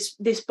form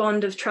this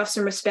bond of trust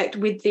and respect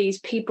with these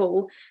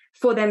people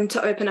for them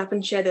to open up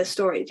and share their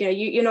stories.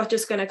 You're not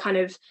just going to kind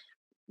of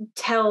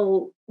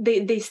tell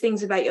these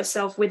things about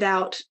yourself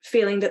without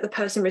feeling that the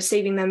person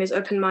receiving them is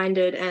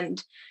open-minded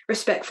and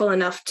respectful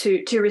enough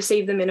to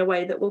receive them in a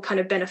way that will kind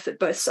of benefit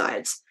both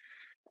sides.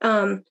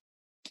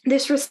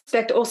 This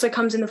respect also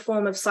comes in the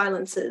form of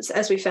silences,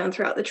 as we found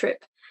throughout the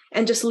trip,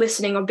 and just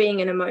listening or being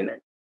in a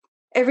moment.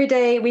 Every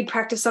day we'd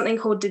practice something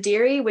called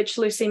Didiri, which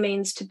loosely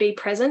means to be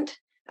present,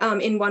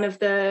 in one of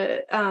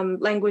the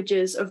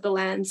languages of the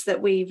lands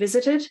that we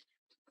visited.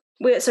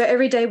 So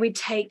every day we'd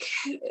take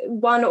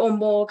one or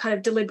more kind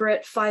of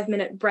deliberate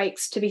 5-minute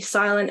breaks to be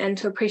silent and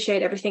to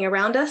appreciate everything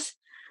around us.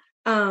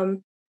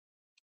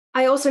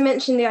 I also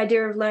mentioned the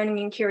idea of learning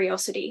and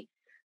curiosity.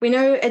 We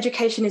know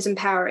education is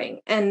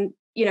empowering, and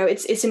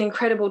it's an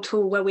incredible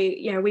tool where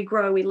we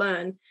grow, we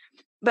learn.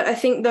 But I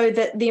think, though,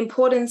 that the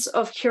importance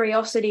of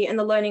curiosity and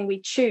the learning we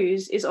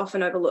choose is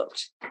often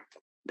overlooked.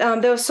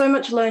 There was so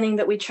much learning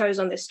that we chose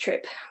on this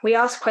trip. We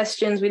asked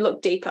questions, we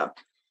looked deeper.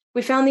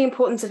 We found the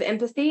importance of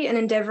empathy and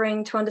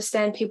endeavouring to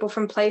understand people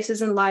from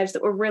places and lives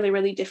that were really,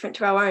 really different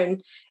to our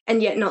own,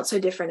 and yet not so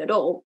different at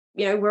all.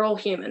 We're all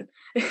human.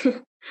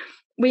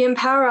 We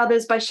empower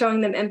others by showing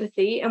them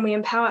empathy, and we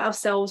empower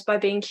ourselves by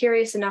being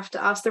curious enough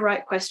to ask the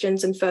right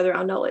questions and further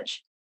our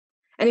knowledge.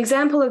 An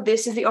example of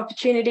this is the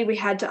opportunity we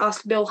had to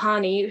ask Bill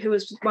Harney, who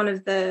was one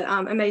of the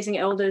amazing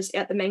elders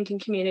at the Menken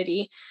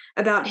community,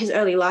 about his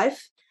early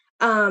life.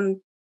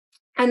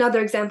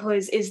 Another example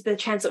is the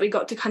chance that we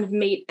got to kind of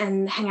meet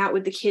and hang out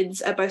with the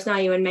kids at both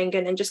Nayu and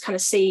Mengen and just kind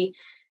of see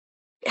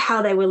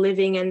how they were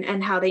living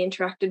and how they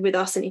interacted with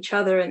us and each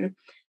other. And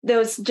there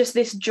was just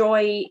this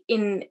joy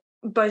in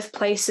both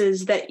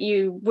places that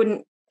you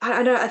wouldn't,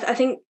 I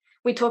think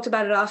we talked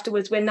about it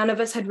afterwards, where none of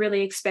us had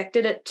really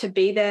expected it to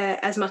be there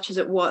as much as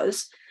it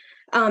was,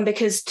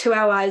 because to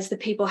our eyes, the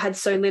people had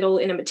so little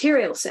in a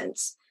material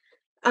sense.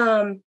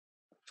 And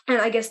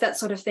I guess that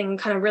sort of thing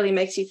kind of really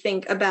makes you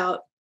think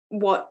about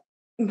what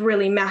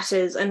really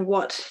matters and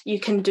what you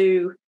can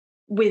do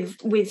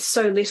with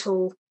so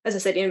little, as I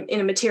said, in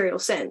a material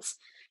sense.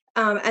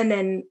 And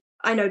then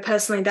I know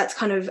personally that's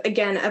kind of,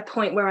 again, a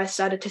point where I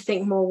started to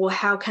think more, well,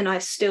 how can I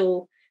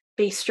still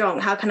be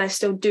strong? How can I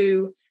still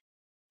do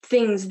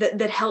things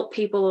that help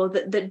people or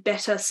that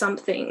better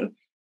something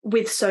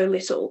with so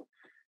little?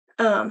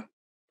 The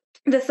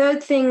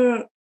third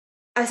thing,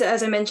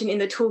 as I mentioned in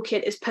the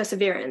toolkit, is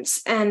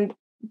perseverance. And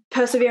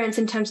perseverance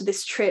in terms of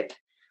this trip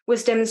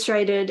was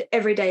demonstrated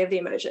every day of the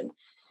immersion.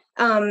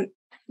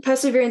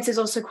 Perseverance is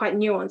also quite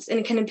nuanced, and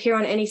it can appear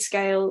on any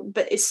scale,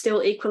 but is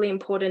still equally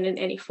important in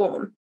any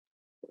form.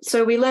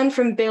 So we learned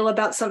from Bill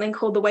about something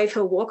called the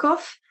Wakefield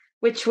Walk-Off,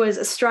 which was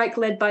a strike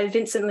led by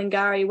Vincent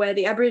Lingari, where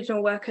the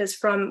Aboriginal workers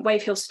from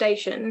Wakefield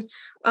Station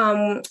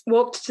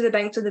walked to the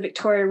banks of the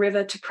Victoria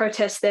River to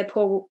protest their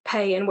poor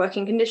pay and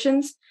working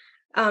conditions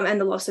and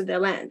the loss of their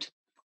land.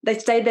 They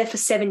stayed there for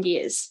 7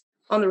 years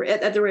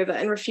at the river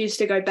and refused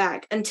to go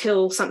back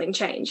until something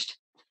changed.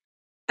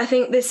 I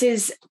think this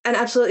is an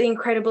absolutely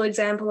incredible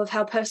example of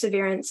how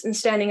perseverance and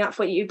standing up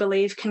for what you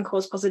believe can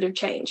cause positive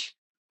change.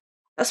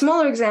 A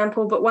smaller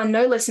example, but one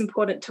no less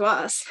important to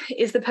us,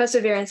 is the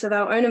perseverance of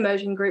our own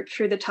immersion group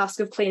through the task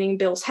of cleaning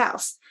Bill's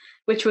house,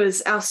 which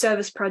was our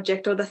service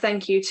project or the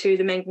thank you to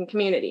the Menken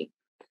community.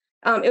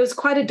 It was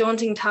quite a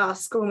daunting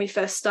task when we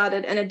first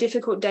started and a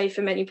difficult day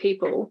for many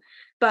people,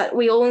 but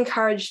we all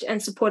encouraged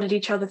and supported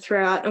each other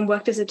throughout and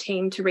worked as a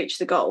team to reach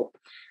the goal.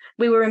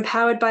 We were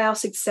empowered by our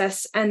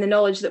success and the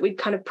knowledge that we'd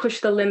kind of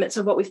pushed the limits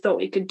of what we thought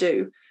we could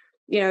do.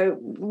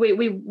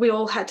 We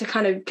all had to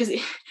kind of, because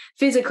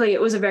physically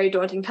it was a very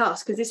daunting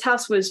task because this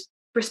house was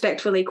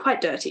respectfully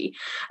quite dirty.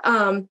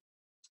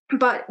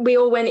 But we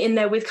all went in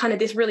there with kind of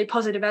this really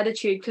positive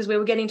attitude because we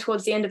were getting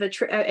towards the end of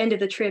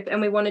the trip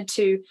and we wanted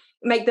to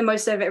make the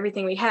most of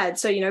everything we had.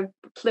 So,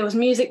 there was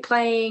music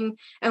playing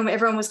and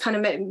everyone was kind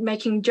of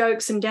making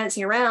jokes and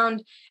dancing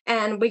around.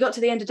 And we got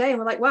to the end of the day and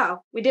we're like,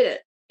 wow, we did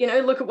it.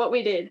 Look at what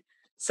we did.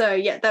 So,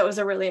 yeah, that was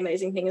a really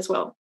amazing thing as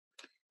well.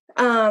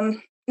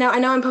 Now, I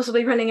know I'm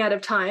possibly running out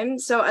of time,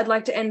 so I'd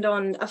like to end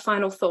on a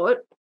final thought.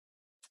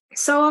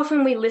 So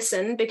often we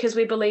listen because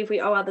we believe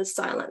we owe others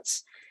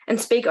silence and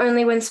speak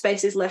only when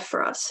space is left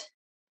for us.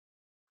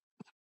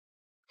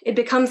 It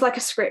becomes like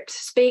a script: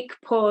 speak,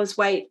 pause,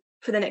 wait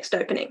for the next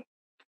opening.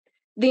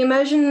 The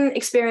immersion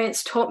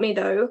experience taught me,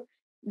 though,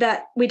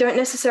 that we don't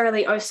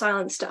necessarily owe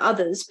silence to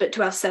others, but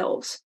to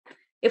ourselves.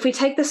 If we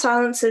take the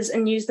silences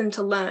and use them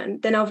to learn,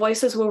 then our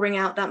voices will ring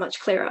out that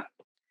much clearer.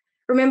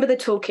 Remember the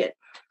toolkit.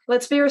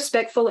 Let's be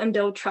respectful and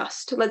build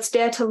trust. Let's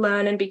dare to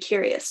learn and be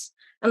curious.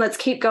 And let's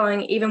keep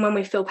going even when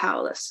we feel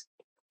powerless.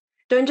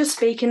 Don't just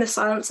speak in the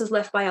silences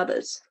left by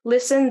others.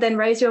 Listen, then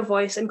raise your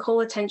voice and call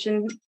the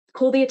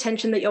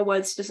attention that your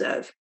words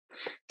deserve.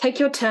 Take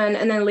your turn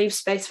and then leave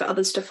space for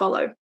others to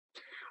follow.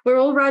 We're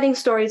all writing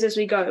stories as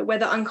we go,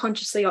 whether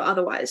unconsciously or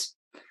otherwise.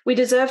 We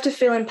deserve to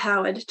feel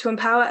empowered, to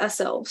empower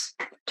ourselves,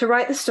 to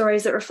write the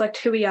stories that reflect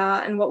who we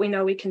are and what we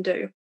know we can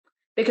do.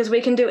 Because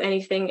we can do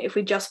anything if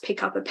we just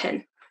pick up a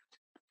pen.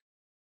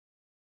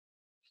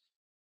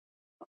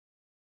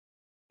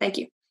 Thank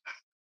you.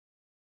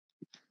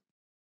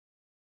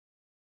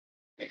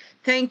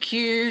 Thank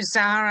you,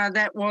 Zara.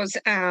 That was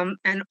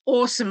an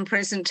awesome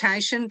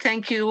presentation.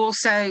 Thank you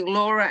also,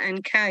 Laura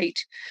and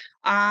Kate.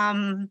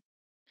 I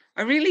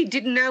really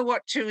didn't know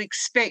what to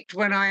expect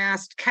when I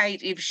asked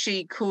Kate if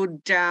she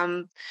could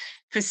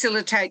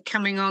facilitate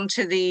coming on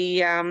to the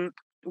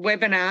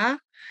webinar.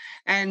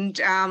 And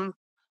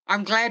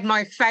I'm glad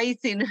my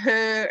faith in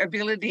her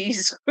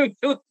abilities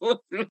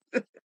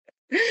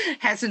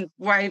hasn't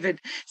wavered.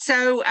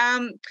 So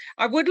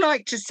I would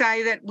like to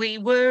say that we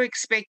were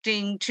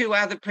expecting 2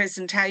 other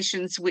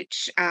presentations,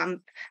 which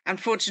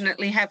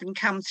unfortunately haven't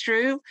come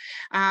through.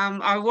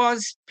 I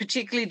was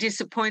particularly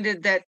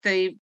disappointed that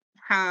the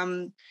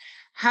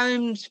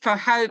Homes for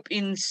Hope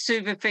in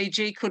Suva,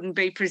 Fiji couldn't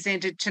be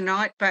presented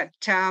tonight, but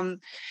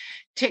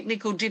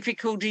technical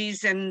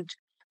difficulties and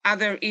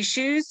other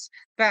issues.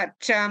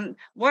 But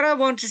what I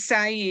want to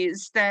say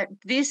is that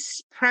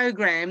this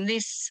program,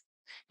 this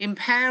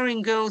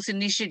Empowering Girls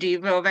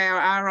initiative of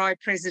our RI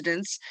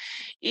presidents,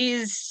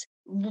 is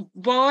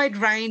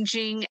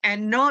wide-ranging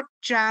and not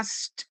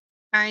just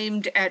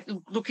aimed at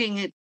looking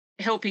at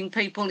helping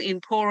people in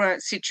poorer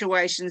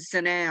situations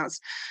than ours.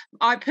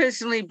 I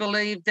personally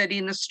believe that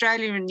in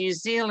Australia and New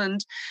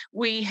Zealand,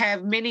 we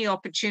have many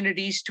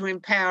opportunities to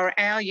empower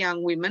our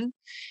young women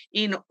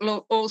in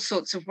all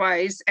sorts of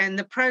ways, and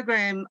the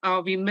program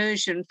of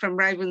immersion from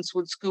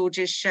Ravenswood School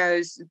just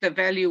shows the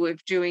value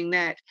of doing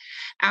that.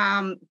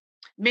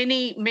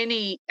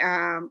 Many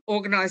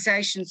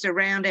organisations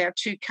around our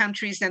 2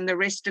 countries and the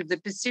rest of the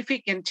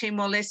Pacific and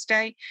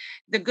Timor-Leste,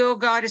 the Girl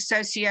Guide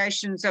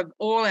associations of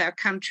all our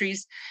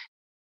countries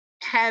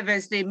have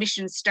as their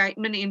mission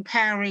statement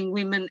empowering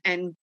women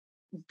and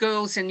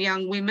girls and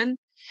young women.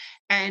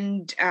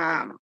 And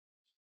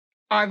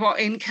I've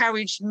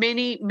encouraged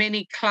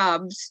many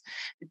clubs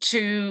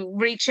to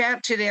reach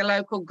out to their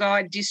local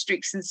guide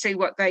districts and see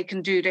what they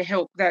can do to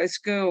help those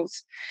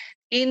girls.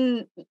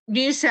 In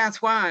New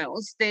South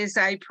Wales, there's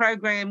a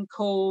program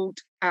called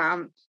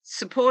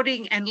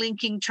Supporting and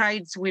Linking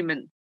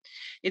Tradeswomen.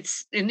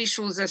 Its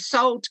initials are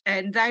SALT,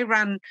 and they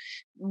run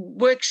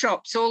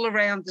workshops all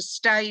around the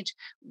state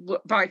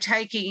by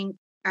taking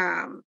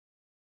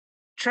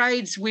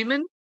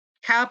tradeswomen,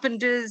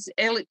 carpenters,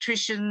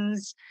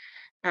 electricians,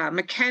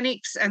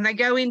 mechanics, and they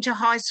go into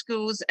high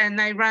schools and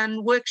they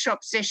run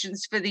workshop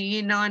sessions for the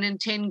year 9 and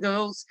 10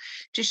 girls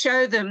to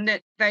show them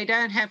that they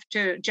don't have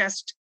to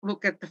just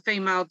look at the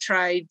female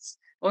trades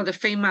or the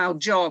female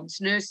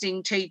jobs,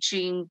 nursing,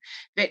 teaching,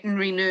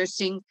 veterinary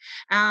nursing,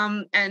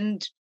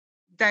 and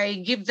they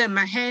give them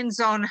a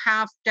hands-on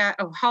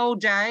whole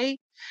day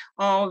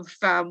of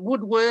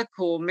woodwork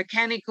or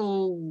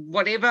mechanical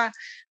whatever.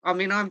 I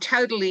mean, I'm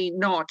totally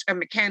not a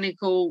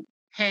mechanical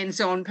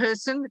hands-on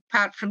person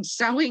apart from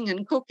sewing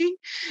and cooking,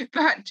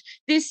 but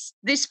this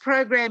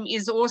program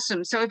is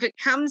awesome. So if it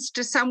comes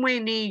to somewhere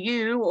near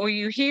you or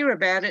you hear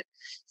about it,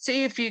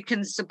 see if you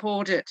can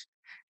support it.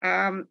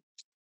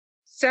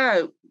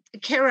 So,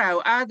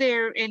 Kero, are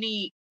there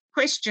any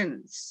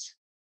questions?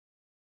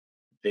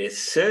 There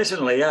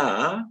certainly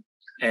are,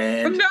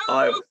 and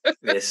No.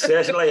 there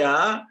certainly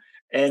are,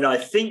 and I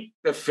think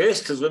the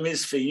first of them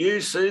is for you,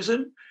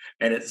 Susan,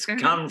 and it's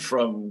come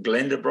from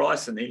Glenda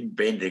Bryson in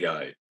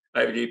Bendigo.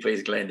 Over to you,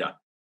 please, Glenda.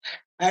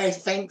 Hey,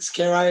 thanks,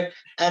 Kero.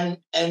 And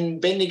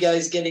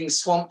Bendigo's getting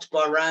swamped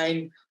by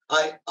rain.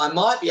 I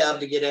might be able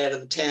to get out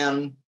of the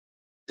town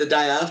the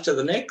day after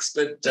the next,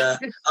 but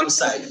I'm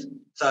safe.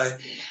 So,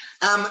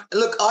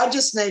 look, I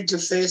just need to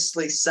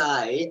firstly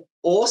say,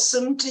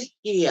 awesome to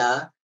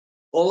hear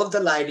all of the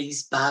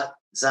ladies, but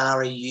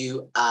Zara,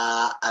 you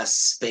are a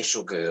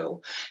special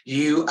girl.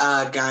 You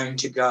are going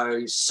to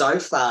go so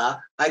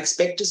far. I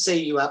expect to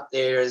see you up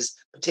there as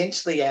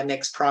potentially our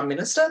next Prime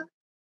Minister.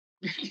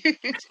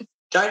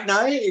 Don't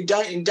know.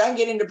 Don't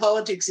get into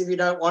politics if you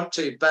don't want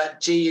to. But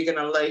gee,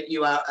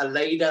 you are a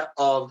leader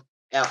of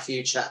our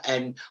future,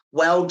 and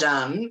well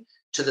done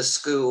to the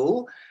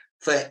school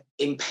for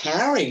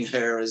empowering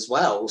her as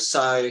well.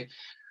 So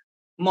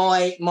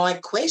my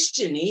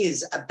question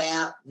is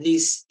about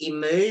this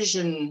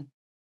immersion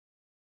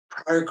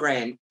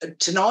program.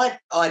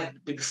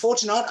 Before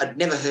tonight, I'd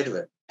never heard of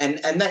it.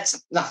 And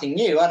that's nothing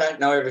new. I don't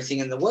know everything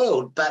in the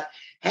world, but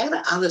how do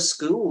other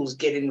schools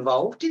get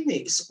involved in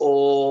this?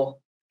 Or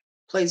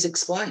please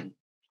explain.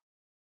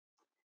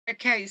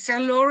 Okay, so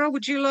Laura,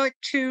 would you like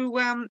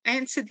to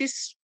answer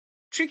this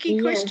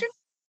tricky question?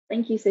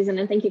 Thank you, Susan,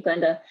 and thank you,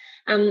 Glenda.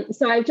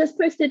 So I've just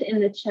posted in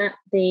the chat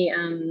the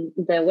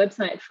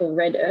website for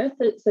Red Earth.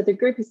 So the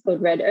group is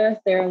called Red Earth.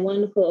 They're a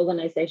wonderful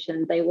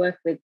organisation. They work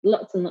with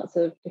lots and lots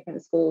of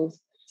different schools,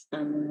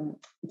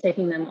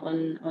 taking them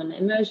on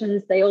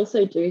immersions. They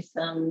also do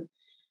some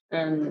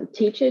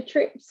teacher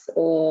trips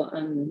or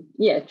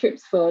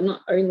trips for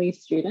not only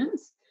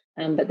students,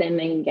 but their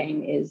main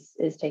game is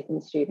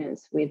taking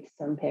students with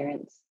some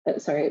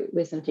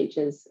with some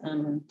teachers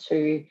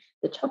to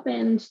the top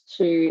end,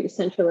 to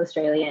Central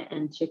Australia,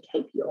 and to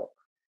Cape York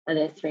are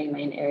their 3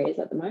 main areas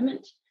at the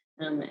moment.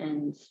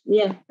 And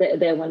yeah,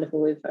 they're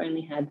wonderful. We've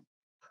only had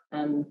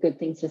good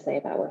things to say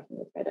about working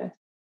with Red Earth.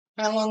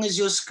 How long has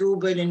your school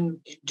been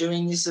in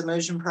doing this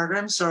immersion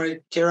program?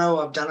 Sorry,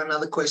 Kero, I've done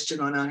another question.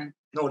 I know,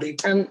 naughty.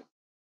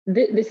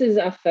 This is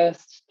our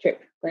first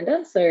trip,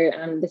 Glenda.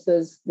 So this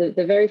was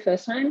the very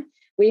first time.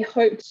 We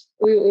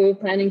were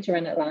planning to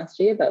run it last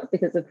year, but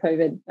because of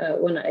COVID,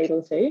 we're not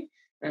able to.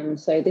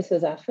 So this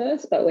was our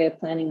first, but we're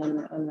planning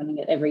on running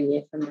it every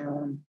year from now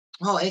on.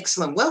 Oh,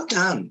 excellent. Well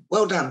done.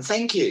 Well done.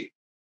 Thank you.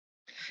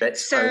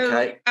 That's So,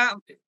 okay.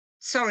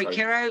 Sorry,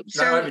 Kero. No,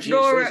 So, over to you,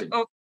 Laura Susan.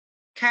 or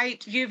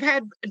Kate, you've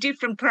had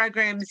different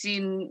programs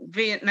in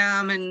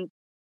Vietnam and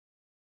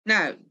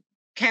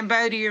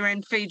Cambodia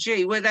and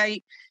Fiji. Were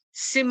they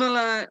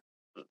similar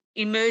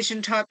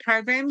immersion type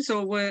programs,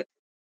 or were?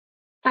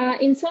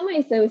 In some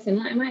ways, they were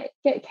similar. I might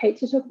get Kate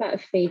to talk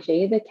about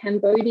Fiji. The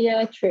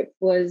Cambodia trip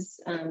was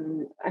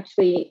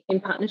actually in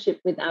partnership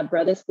with our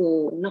brother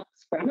school, Knox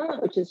Grammar,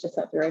 which is just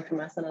up the road from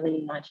us, another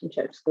Uniting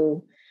Church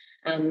school,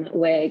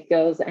 where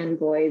girls and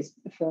boys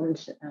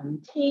formed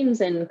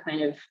teams and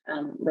kind of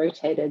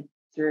rotated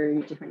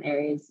through different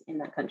areas in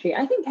that country.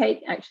 I think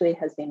Kate actually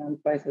has been on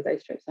both of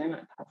those trips, so I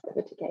might pass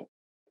over to Kate.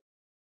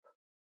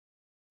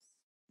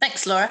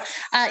 Thanks, Laura.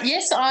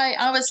 Yes,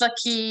 I was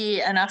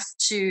lucky enough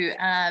to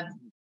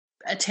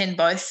attend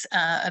both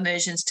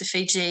immersions to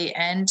Fiji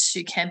and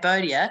to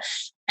Cambodia,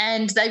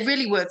 and they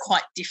really were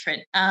quite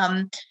different.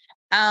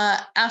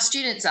 Our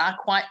students are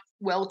quite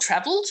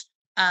well-travelled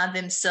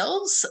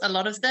themselves, a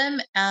lot of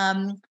them.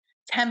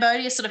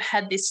 Cambodia sort of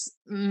had this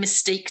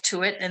mystique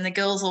to it, and the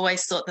girls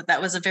always thought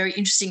that was a very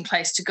interesting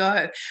place to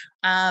go,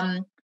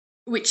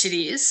 which it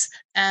is.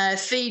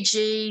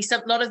 Fiji,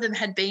 a lot of them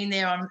had been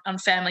there on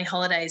family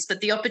holidays,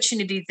 but the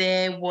opportunity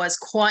there was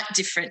quite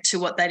different to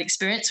what they'd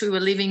experienced. We were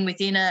living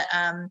within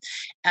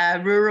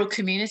a rural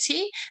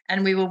community,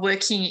 and we were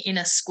working in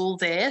a school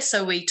there.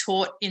 So we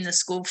taught in the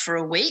school for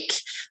a week,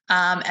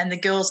 and the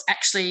girls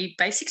actually,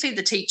 basically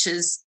the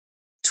teachers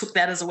took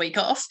that as a week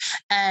off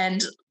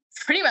and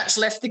pretty much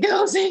left the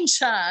girls in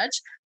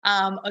charge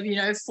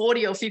of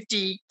 40 or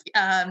 50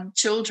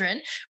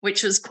 children,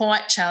 which was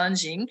quite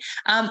challenging.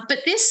 But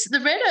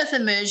the Red Earth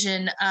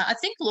immersion, I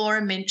think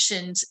Laura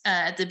mentioned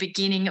at the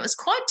beginning, it was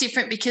quite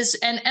different because,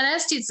 and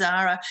as did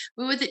Zara,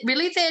 we were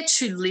really there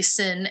to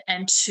listen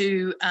and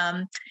to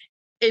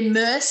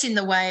immerse in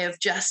the way of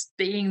just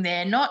being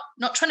there, not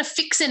trying to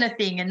fix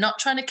anything and not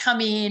trying to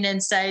come in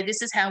and say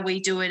this is how we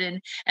do it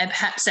and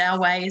perhaps our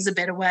way is a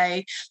better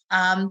way.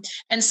 And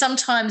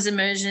sometimes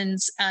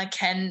immersions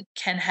can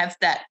have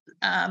that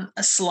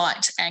a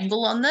slight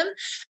angle on them,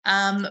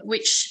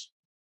 which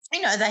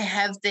they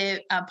have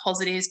their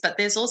positives, but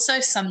there's also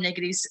some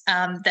negatives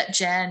that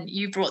Jan,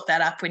 you brought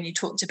that up when you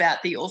talked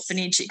about the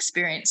orphanage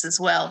experience as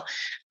well.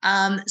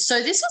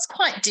 So this was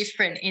quite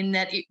different in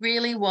that it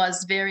really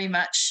was very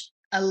much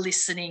a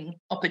listening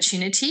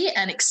opportunity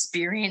and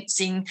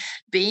experiencing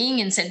being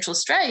in Central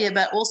Australia,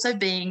 but also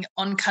being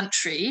on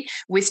country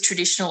with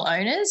traditional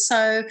owners.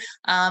 So,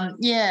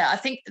 I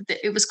think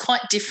that it was quite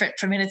different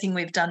from anything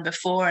we've done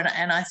before.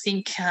 And I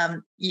think,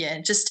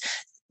 just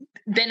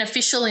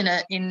beneficial in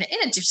a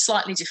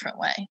slightly different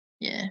way.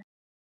 Yeah.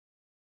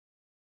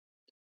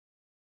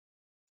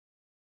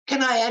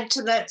 Can I add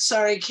to that?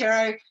 Sorry,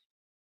 Kero.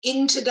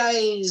 In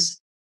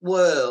today's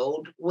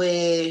world,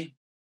 we're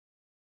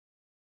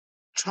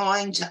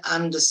trying to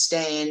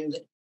understand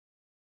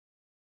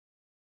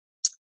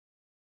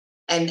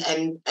and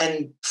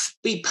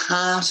be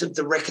part of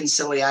the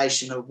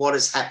reconciliation of what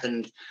has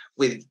happened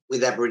with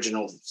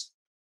Aboriginals.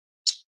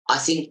 I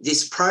think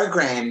this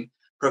program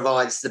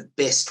provides the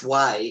best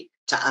way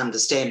to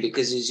understand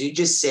because, as you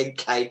just said,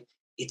 Kate,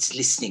 it's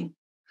listening.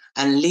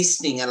 And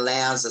listening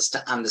allows us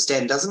to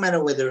understand. It doesn't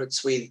matter whether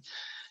it's with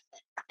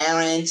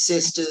our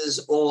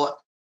ancestors or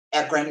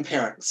our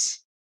grandparents.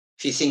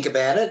 If you think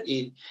about it,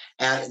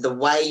 the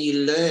way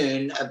you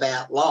learn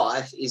about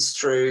life is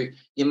through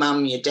your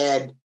mum, your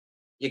dad,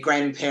 your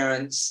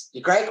grandparents,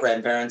 your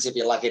great-grandparents, if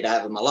you're lucky to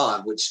have them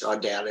alive, which I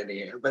doubt any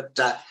here. But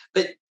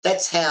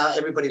that's how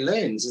everybody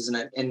learns, isn't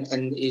it?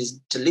 And is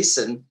to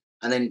listen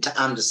and then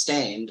to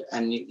understand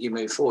and you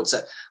move forward. So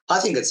I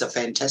think it's a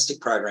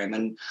fantastic program,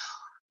 and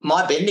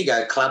my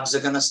Bendigo clubs are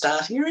going to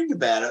start hearing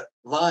about it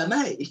via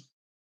me.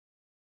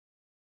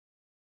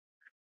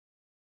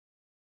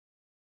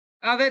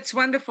 Oh, that's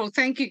wonderful.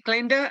 Thank you,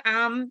 Glenda.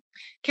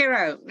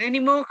 Kero, any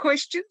more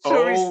questions?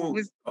 Oh,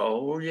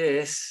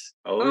 yes.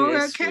 Oh,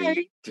 yes. Okay.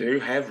 We do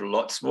have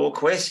lots more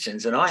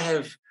questions, and I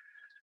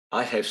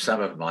have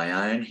some of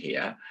my own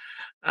here,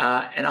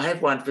 and I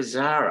have one for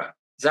Zara.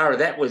 Zara,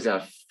 that was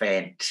a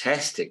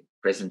fantastic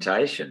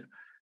presentation,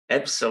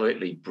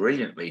 absolutely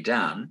brilliantly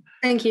done.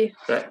 Thank you.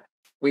 But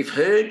we've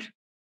heard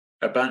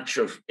a bunch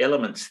of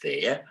elements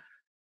there,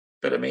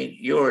 but I mean,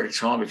 you're at a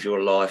time of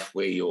your life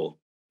where you're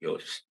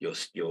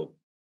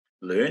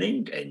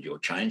learning and you're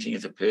changing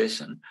as a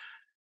person.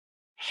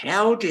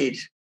 How did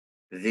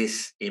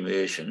this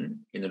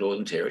immersion in the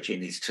Northern Territory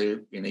in these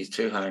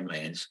two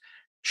homelands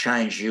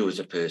change you as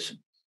a person?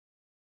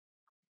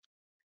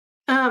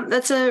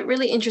 That's a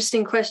really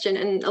interesting question,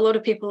 and a lot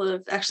of people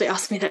have actually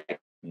asked me that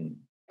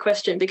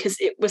question because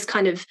it was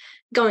kind of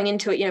going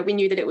into it. We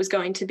knew that it was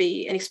going to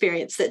be an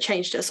experience that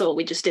changed us all.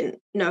 We just didn't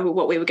know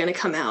what we were going to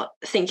come out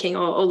thinking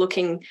or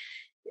looking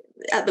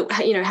at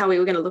how we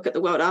were going to look at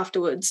the world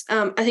afterwards.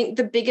 I think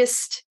the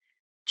biggest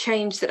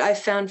change that I've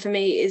found for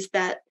me is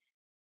that,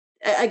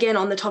 again,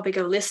 on the topic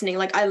of listening,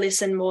 like I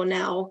listen more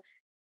now.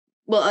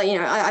 Well,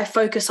 I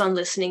focus on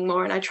listening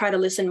more and I try to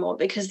listen more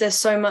because there's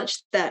so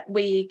much that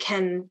we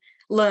can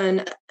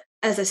learn,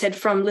 as I said,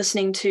 from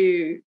listening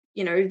to,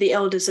 you know, the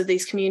elders of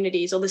these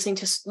communities, or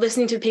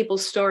listening to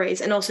people's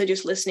stories, and also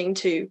just listening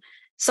to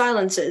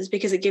silences,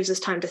 because it gives us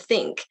time to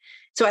think.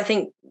 So I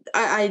think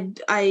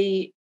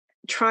I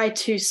try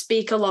to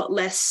speak a lot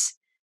less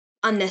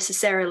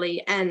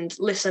unnecessarily and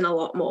listen a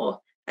lot more,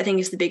 I think,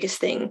 is the biggest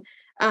thing.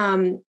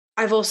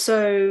 I've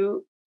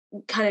also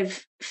kind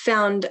of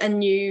found a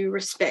new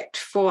respect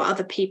for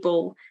other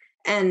people.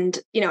 And,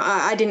 you know,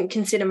 I didn't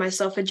consider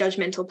myself a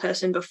judgmental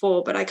person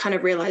before, but I kind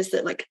of realized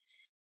that, like,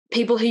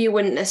 people who you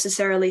wouldn't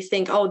necessarily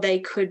think, oh, they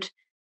could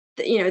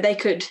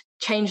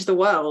change the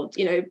world,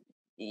 you know,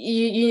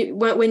 you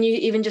when you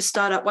even just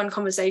start up one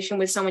conversation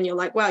with someone, you're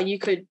like, wow, you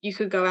could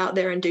go out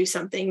there and do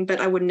something, but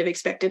I wouldn't have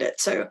expected it.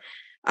 So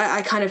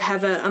I kind of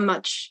have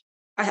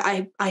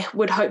I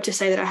would hope to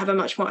say that I have a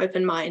much more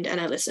open mind,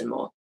 and I listen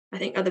more, I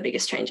think, are the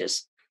biggest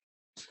changes.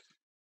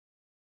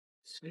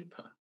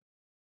 Super.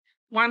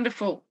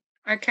 Wonderful.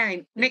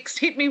 Okay, next,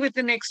 hit me with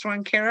the next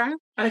one, Kero.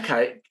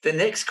 Okay, the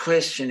next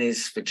question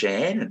is for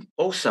Jan, and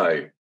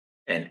also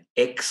an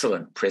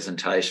excellent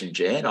presentation,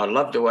 Jan. I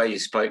love the way you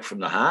spoke from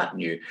the heart,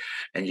 and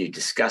you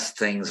discussed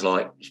things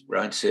like your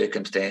own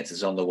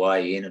circumstances on the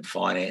way in and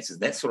finances,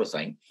 that sort of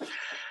thing.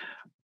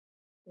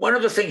 One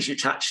of the things you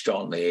touched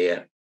on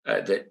there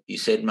that you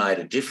said made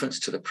a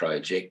difference to the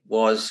project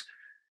was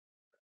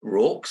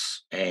Rorks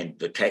and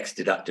the tax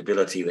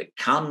deductibility that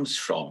comes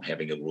from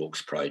having a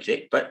Rorks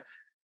project. But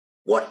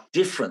what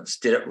difference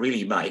did it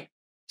really make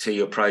to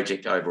your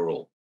project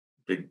overall,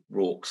 did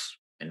Rorks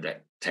and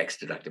that tax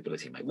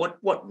deductibility make?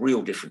 What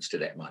real difference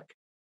did that make?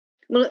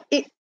 Well,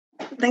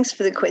 thanks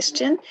for the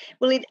question.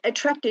 Well, it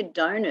attracted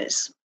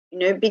donors, you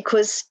know,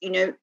 because, you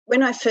know,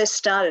 when I first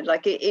started,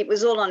 like, it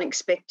was all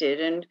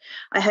unexpected, and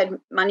I had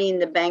money in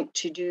the bank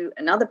to do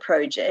another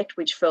project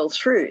which fell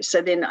through.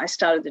 So then I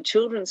started the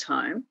children's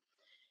home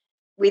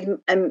with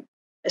a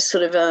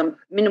sort of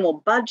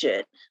minimal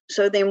budget.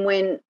 So then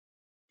when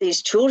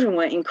these children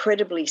were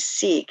incredibly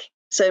sick,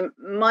 so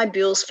my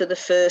bills for the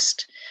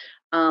first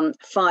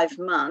 5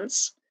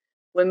 months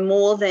were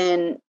more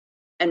than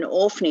an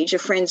orphanage, a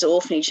friend's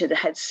orphanage that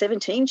had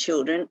 17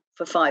 children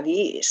for 5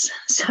 years.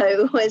 So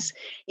it was,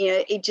 you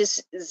know, it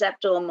just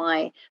zapped all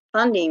my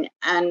funding.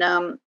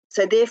 And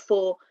so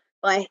therefore,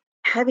 by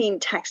having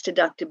tax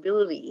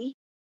deductibility,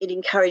 it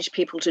encouraged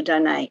people to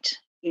donate,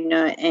 you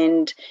know,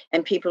 and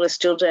people are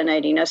still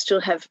donating. I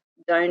still have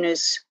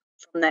donors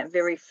from that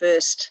very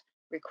first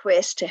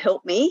request to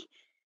help me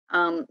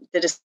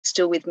that are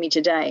still with me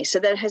today. So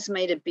that has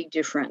made a big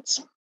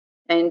difference.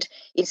 And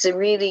it's a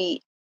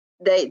really,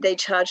 they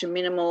charge a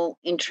minimal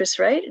interest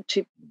rate,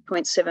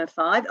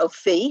 2.75, or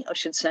fee, I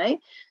should say.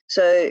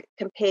 So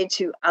compared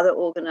to other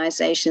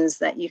organisations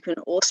that you can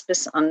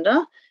auspice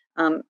under,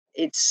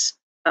 it's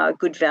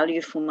good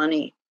value for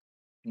money.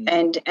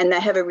 And they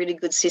have a really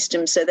good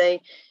system. So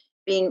they,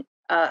 being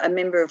a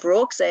member of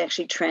Rorks, they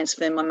actually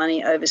transfer my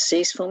money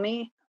overseas for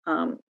me.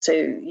 So,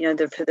 you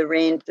know, for the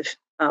rand,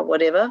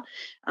 whatever,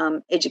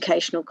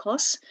 educational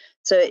costs.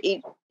 So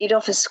it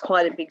offers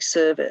quite a big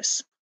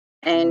service.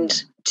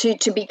 And to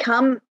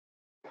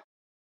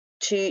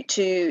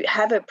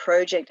have a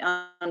project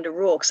under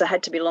Rorks, I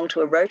had to belong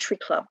to a Rotary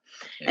club.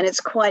 Yeah. And it's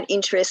quite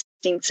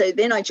interesting. So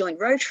then I joined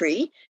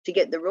Rotary to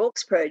get the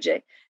Rorks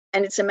project.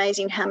 And it's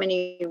amazing how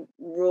many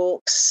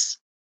Rorks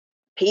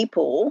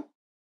people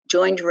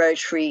joined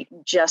Rotary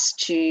just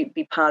to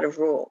be part of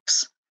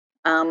Rorks.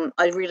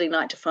 I'd really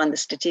like to find the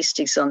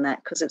statistics on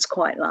that, because it's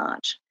quite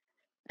large.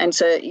 And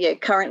so, yeah,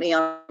 currently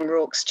I'm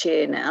Rorks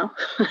chair now.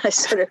 I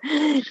sort of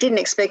didn't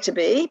expect to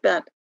be,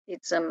 but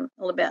it's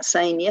all about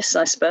saying yes,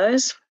 I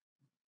suppose,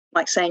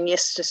 like saying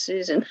yes to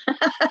Susan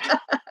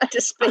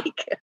to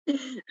speak.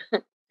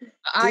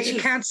 You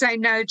can't say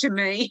no to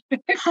me.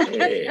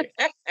 Yeah.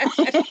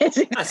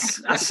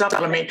 a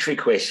supplementary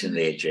question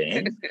there,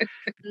 Jan.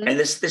 And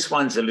this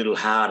one's a little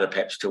harder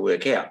perhaps to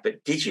work out,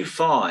 but did you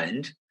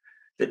find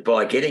that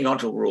by getting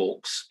onto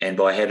Rorks and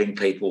by having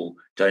people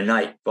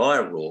donate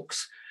via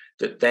Rorks,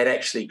 that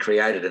actually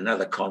created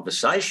another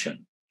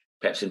conversation,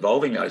 perhaps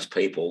involving those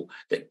people,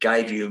 that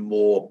gave you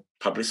more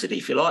publicity,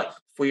 if you like,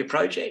 for your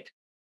project?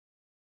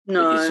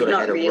 No, you sort of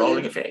not had a really.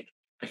 rolling effect.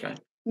 Okay.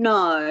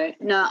 No,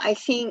 I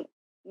think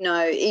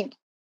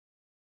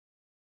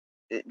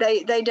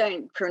they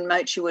don't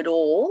promote you at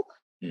all.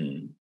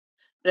 I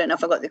don't know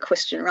if I got the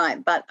question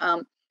right, but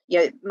you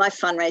know, my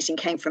fundraising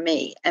came from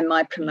me and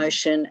my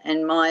promotion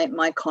and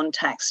my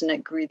contacts, and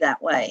it grew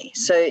that way.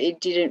 So it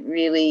didn't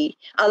really,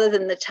 other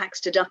than the tax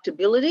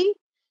deductibility,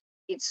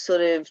 it sort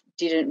of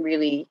didn't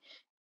really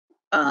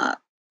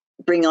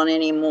bring on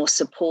any more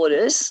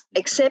supporters,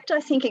 except I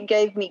think it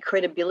gave me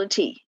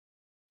credibility.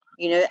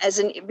 You know,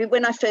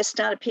 when I first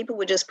started, people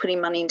were just putting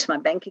money into my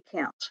bank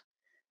account.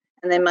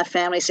 And then my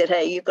family said,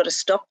 hey, you've got to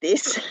stop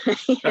this.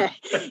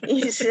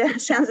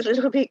 It sounds a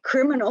little bit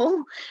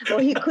criminal,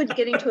 or you could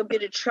get into a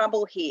bit of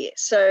trouble here.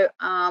 So,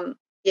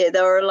 they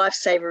were a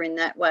lifesaver in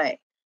that way.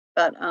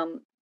 But,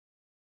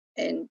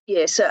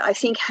 so I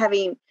think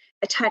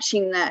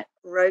attaching that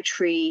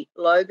Rotary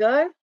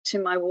logo to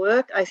my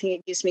work. I think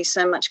it gives me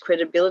so much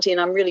credibility,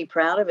 and I'm really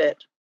proud of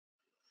it.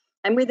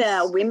 And with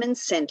our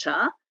Women's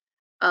Centre,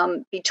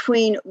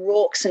 between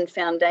Rorke's and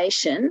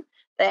Foundation,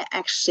 they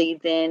actually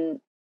then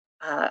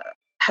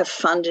have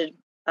funded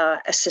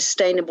a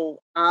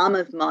sustainable arm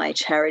of my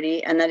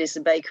charity, and that is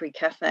the Bakery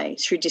Cafe,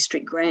 through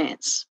district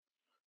grants.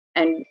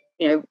 And,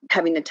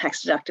 having the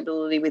tax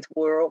deductibility with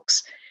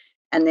Rorke's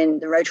and then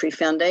the Rotary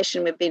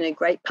Foundation, we've been a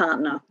great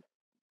partner.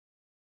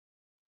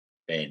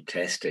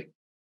 Fantastic.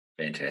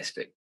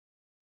 Fantastic.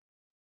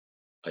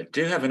 I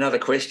do have another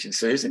question,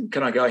 Susan.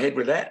 Can I go ahead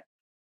with that?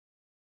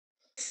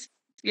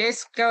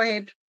 Yes, go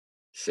ahead.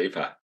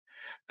 Super.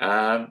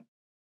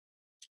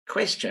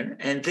 Question,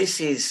 and this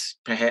is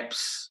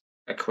perhaps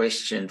a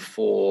question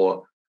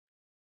for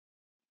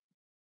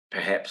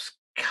perhaps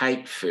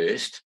Kate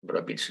first, but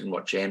I'd be interested in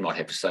what Jan might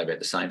have to say about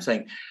the same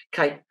thing.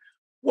 Kate,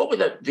 what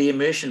were the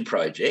immersion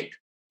project?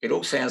 It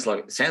all sounds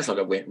like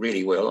it went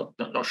really well.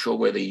 I'm not sure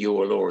whether you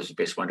or Laura is the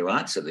best one to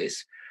answer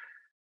this.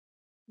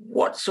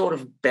 What sort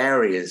of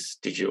barriers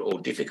or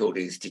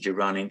difficulties did you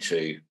run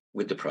into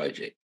with the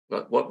project?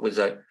 What was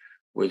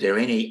were there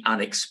any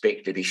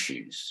unexpected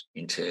issues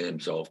in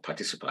terms of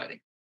participating?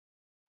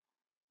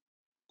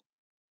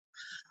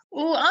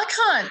 Well, I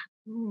can't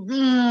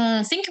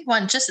think of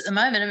one just at the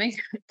moment. I mean,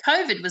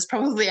 COVID was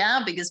probably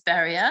our biggest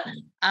barrier,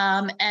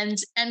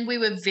 and we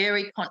were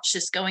very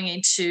conscious going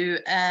into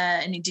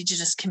an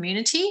Indigenous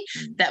community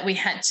that we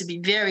had to be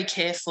very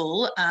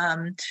careful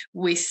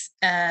with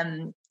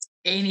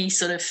any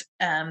sort of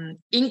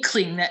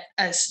inkling that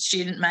a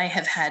student may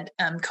have had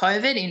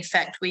COVID. In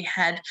fact, we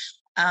had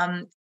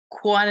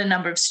quite a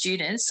number of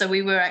students. So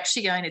we were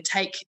actually going to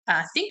take,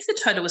 I think the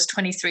total was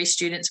 23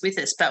 students with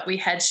us, but we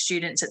had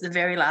students at the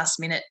very last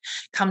minute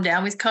come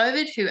down with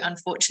COVID who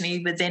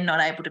unfortunately were then not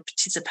able to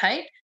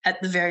participate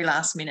at the very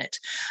last minute.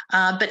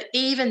 But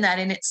even that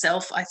in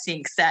itself, I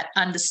think that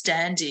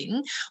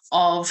understanding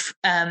of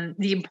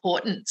the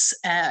importance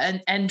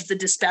and the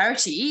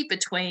disparity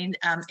between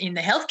in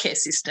the healthcare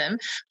system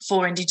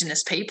for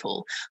Indigenous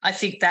people, I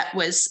think that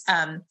was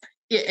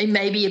it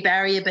may be a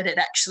barrier, but it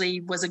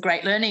actually was a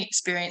great learning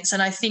experience.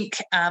 And I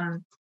think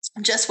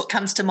just what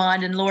comes to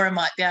mind, and Laura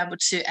might be able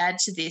to add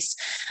to this,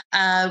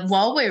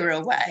 while we were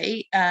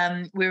away,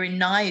 we were in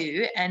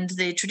Niu, and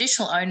the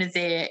traditional owner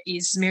there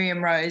is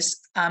Miriam Rose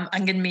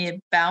Unganmere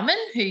Bauman,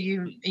 who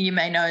you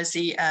may know as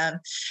the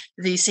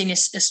Senior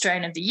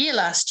Australian of the Year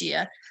last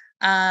year.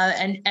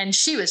 And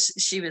she was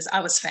I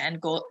was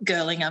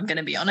fangirling, I'm going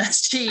to be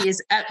honest. She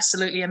is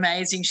absolutely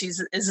amazing.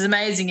 She's as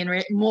amazing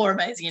more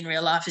amazing in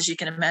real life as you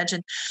can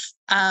imagine.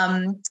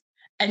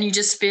 And you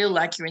just feel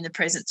like you're in the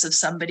presence of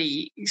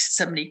somebody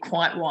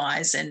quite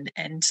wise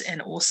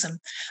and awesome.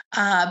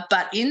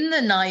 But in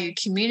the Niu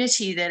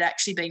community, there'd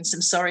actually been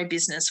some sorry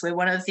business where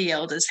one of the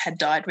elders had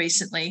died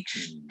recently,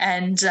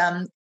 and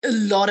a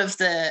lot of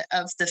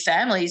the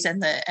families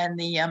and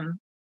the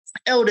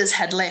elders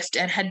had left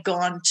and had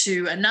gone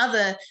to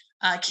another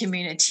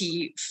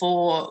community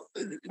for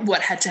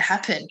what had to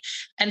happen.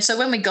 And so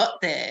when we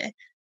got there,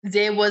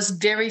 there were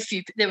very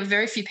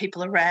few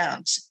people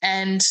around,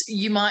 and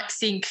you might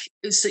think,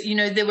 so,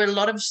 there was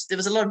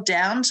a lot of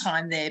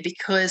downtime there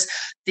because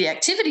the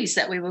activities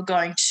that we were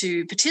going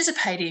to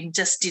participate in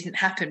just didn't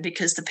happen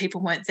because the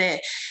people weren't there.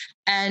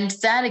 And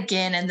that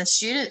again, and the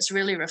students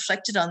really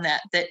reflected on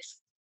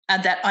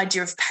that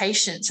idea of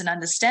patience and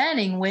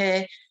understanding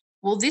where,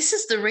 well, this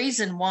is the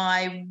reason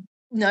why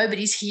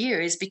nobody's here,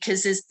 is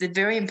because there's the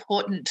very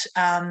important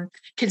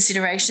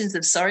considerations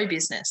of sorry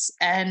business.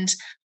 And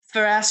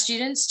for our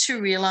students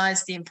to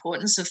realise the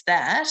importance of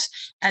that,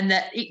 and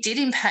that it did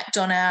impact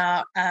on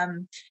our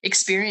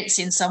experience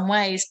in some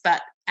ways,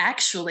 but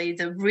actually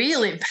the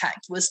real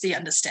impact was the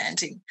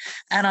understanding.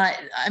 And I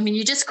mean,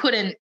 you just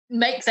couldn't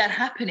make that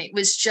happen. It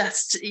was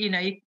just,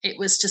 it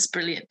was just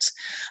brilliant.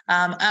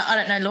 I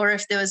don't know, Laura,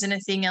 if there was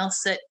anything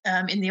else that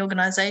in the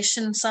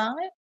organisation side?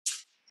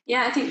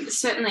 Yeah, I think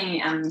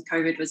certainly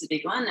COVID was a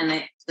big one,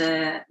 and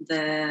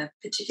the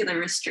particular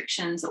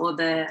restrictions or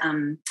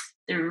the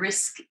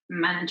risk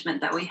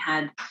management that we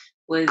had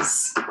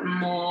was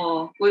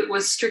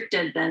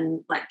stricter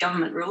than like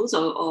government rules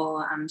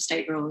or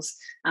state rules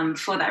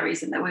for that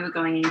reason, that we were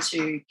going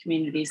into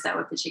communities that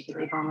were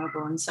particularly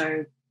vulnerable. And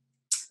so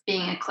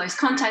being a close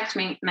contact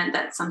meant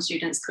that some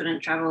students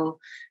couldn't travel,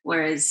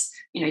 whereas,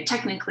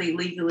 technically,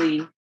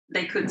 legally,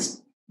 they could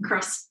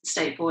cross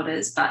state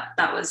borders, but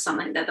that was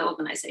something that the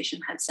organisation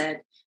had said,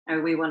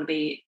 we want to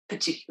be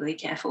particularly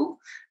careful.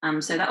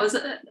 So that was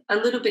a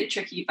little bit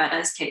tricky, but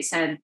as Kate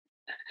said,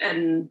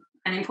 an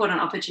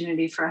important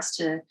opportunity for us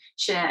to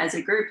share as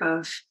a group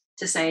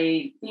to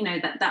say,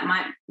 that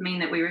might mean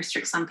that we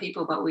restrict some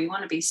people, but we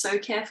want to be so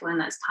careful,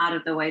 and that's part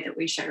of the way that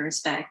we show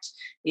respect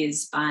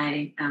is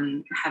by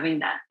having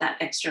that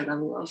extra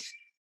level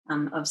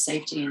of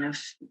safety and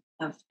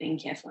of being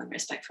careful and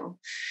respectful.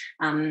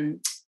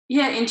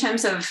 Yeah, in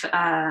terms of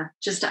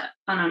just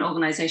on an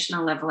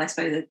organisational level, I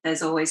suppose that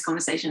there's always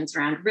conversations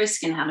around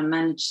risk and how to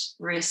manage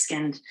risk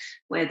and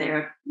where there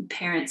are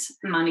parents'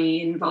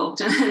 money involved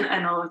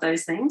and all of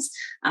those things.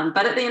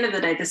 But at the end of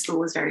the day, the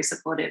school was very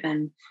supportive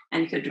and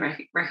could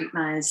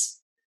recognise,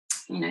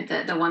 you know,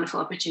 the wonderful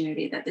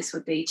opportunity that this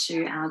would be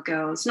to our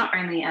girls, not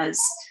only as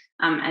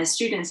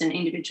students and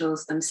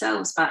individuals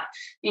themselves, but,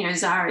 you know,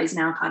 Zara is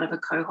now part of a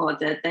cohort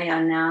that they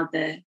are now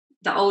the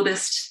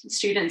oldest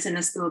students in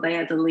the school. They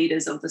are the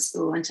leaders of the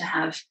school, and to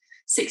have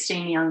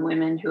 16 young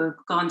women who have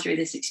gone through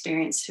this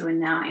experience who are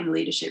now in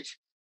leadership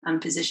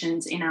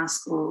positions in our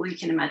school, we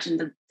can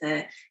imagine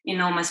the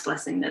enormous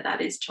blessing that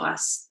is to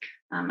us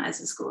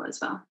as a school as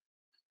well.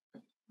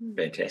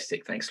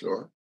 Fantastic. Thanks,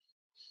 Laura.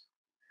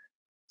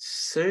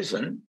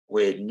 Susan,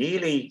 we're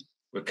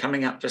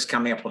coming up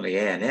on the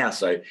hour now.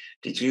 So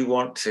did you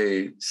want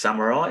to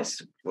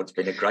summarise what's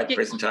been a great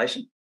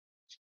presentation?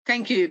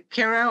 Thank you,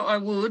 Kero. I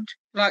would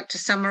like to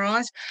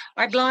summarise.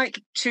 I'd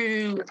like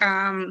to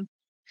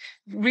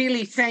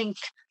really thank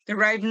the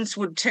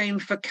Ravenswood team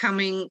for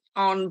coming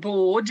on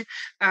board.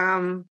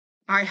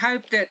 I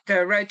hope that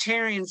the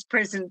Rotarians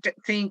present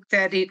think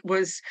that it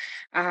was,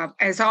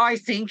 as I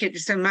think,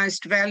 it's the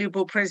most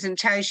valuable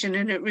presentation,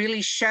 and it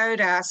really showed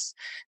us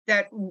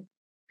that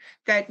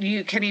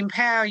you can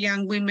empower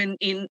young women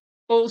in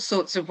all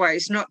sorts of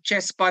ways, not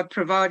just by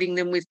providing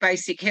them with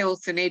basic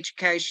health and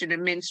education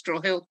and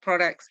menstrual health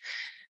products,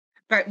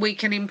 but we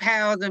can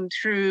empower them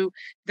through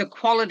the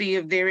quality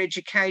of their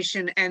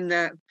education and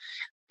the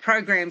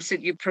programs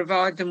that you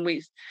provide them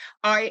with.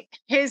 I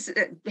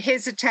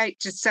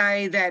hesitate to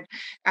say that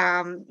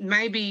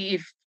maybe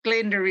if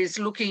Glenda is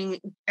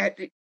looking at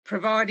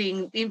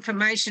providing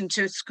information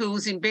to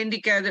schools in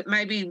Bendigo, that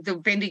maybe the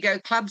Bendigo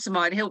clubs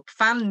might help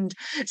fund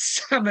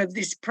some of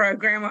this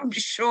program, I'm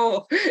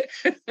sure.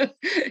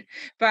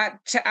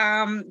 But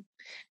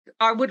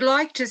I would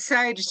like to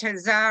say to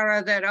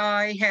Zara that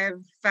I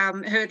have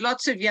heard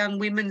lots of young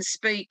women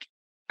speak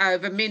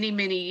over many,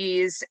 many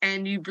years,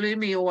 and you blew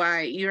me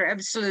away. You're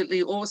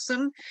absolutely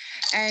awesome.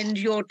 And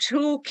your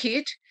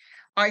toolkit,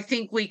 I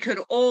think we could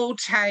all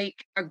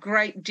take a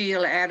great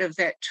deal out of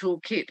that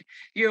toolkit.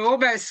 You're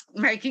almost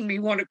making me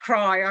want to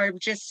cry. I'm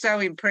just so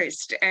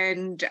impressed.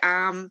 And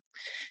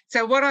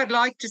so what I'd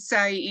like to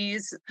say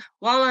is,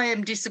 while I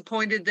am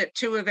disappointed that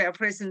two of our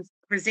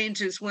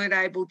presenters weren't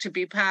able to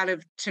be part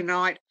of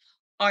tonight,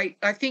 I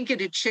think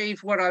it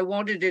achieved what I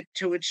wanted it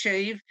to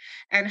achieve.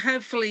 And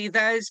hopefully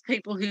those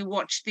people who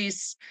watch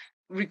this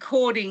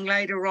recording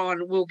later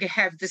on will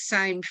have the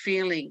same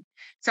feeling.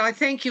 So I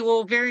thank you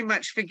all very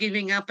much for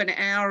giving up an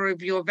hour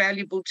of your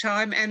valuable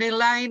time. And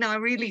Elaine, I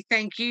really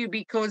thank you,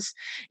 because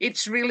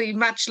it's really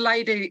much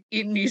later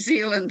in New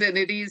Zealand than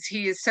it is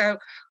here. So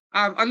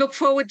I look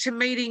forward to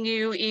meeting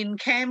you in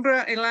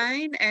Canberra,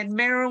 Elaine, and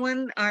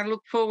Merowyn. I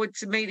look forward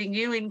to meeting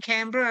you in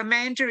Canberra.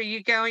 Amanda, are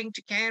you going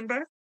to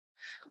Canberra?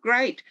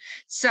 Great.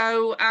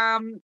 So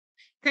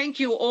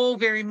thank you all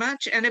very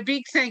much. And a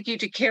big thank you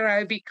to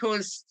Kero,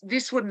 because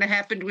this wouldn't have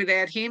happened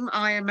without him.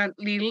 I am an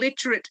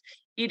illiterate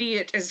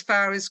idiot as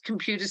far as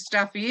computer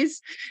stuff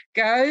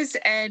goes.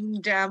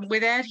 And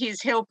without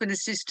his help and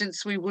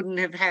assistance, we wouldn't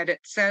have had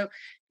it. So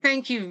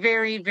thank you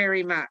very,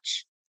 very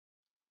much.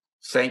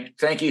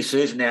 Thank you,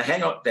 Susan. Now,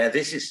 hang on. Now,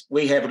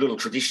 we have a little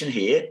tradition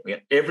here.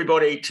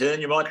 Everybody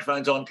turn your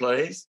microphones on,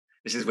 please.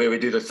 This is where we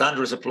do the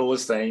thunderous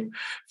applause theme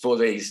for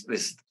this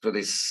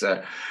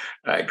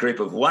group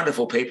of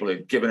wonderful people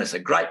who've given us a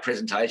great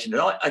presentation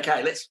tonight.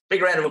 Okay, let's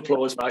big round of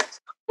applause,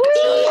 folks.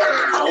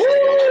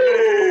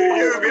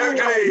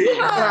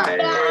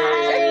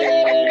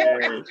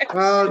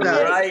 Well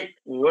done.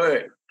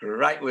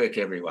 Great work,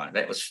 everyone.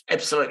 That was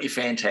absolutely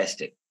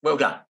fantastic. Well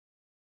done.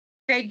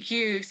 Thank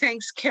you.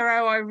 Thanks,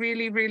 Kero. I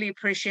really, really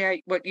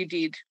appreciate what you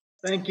did.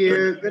 Thank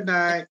you. Good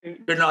night.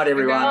 Good night,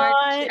 everyone.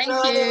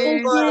 Thank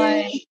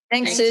you.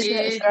 Thanks, Susan.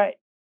 It was great.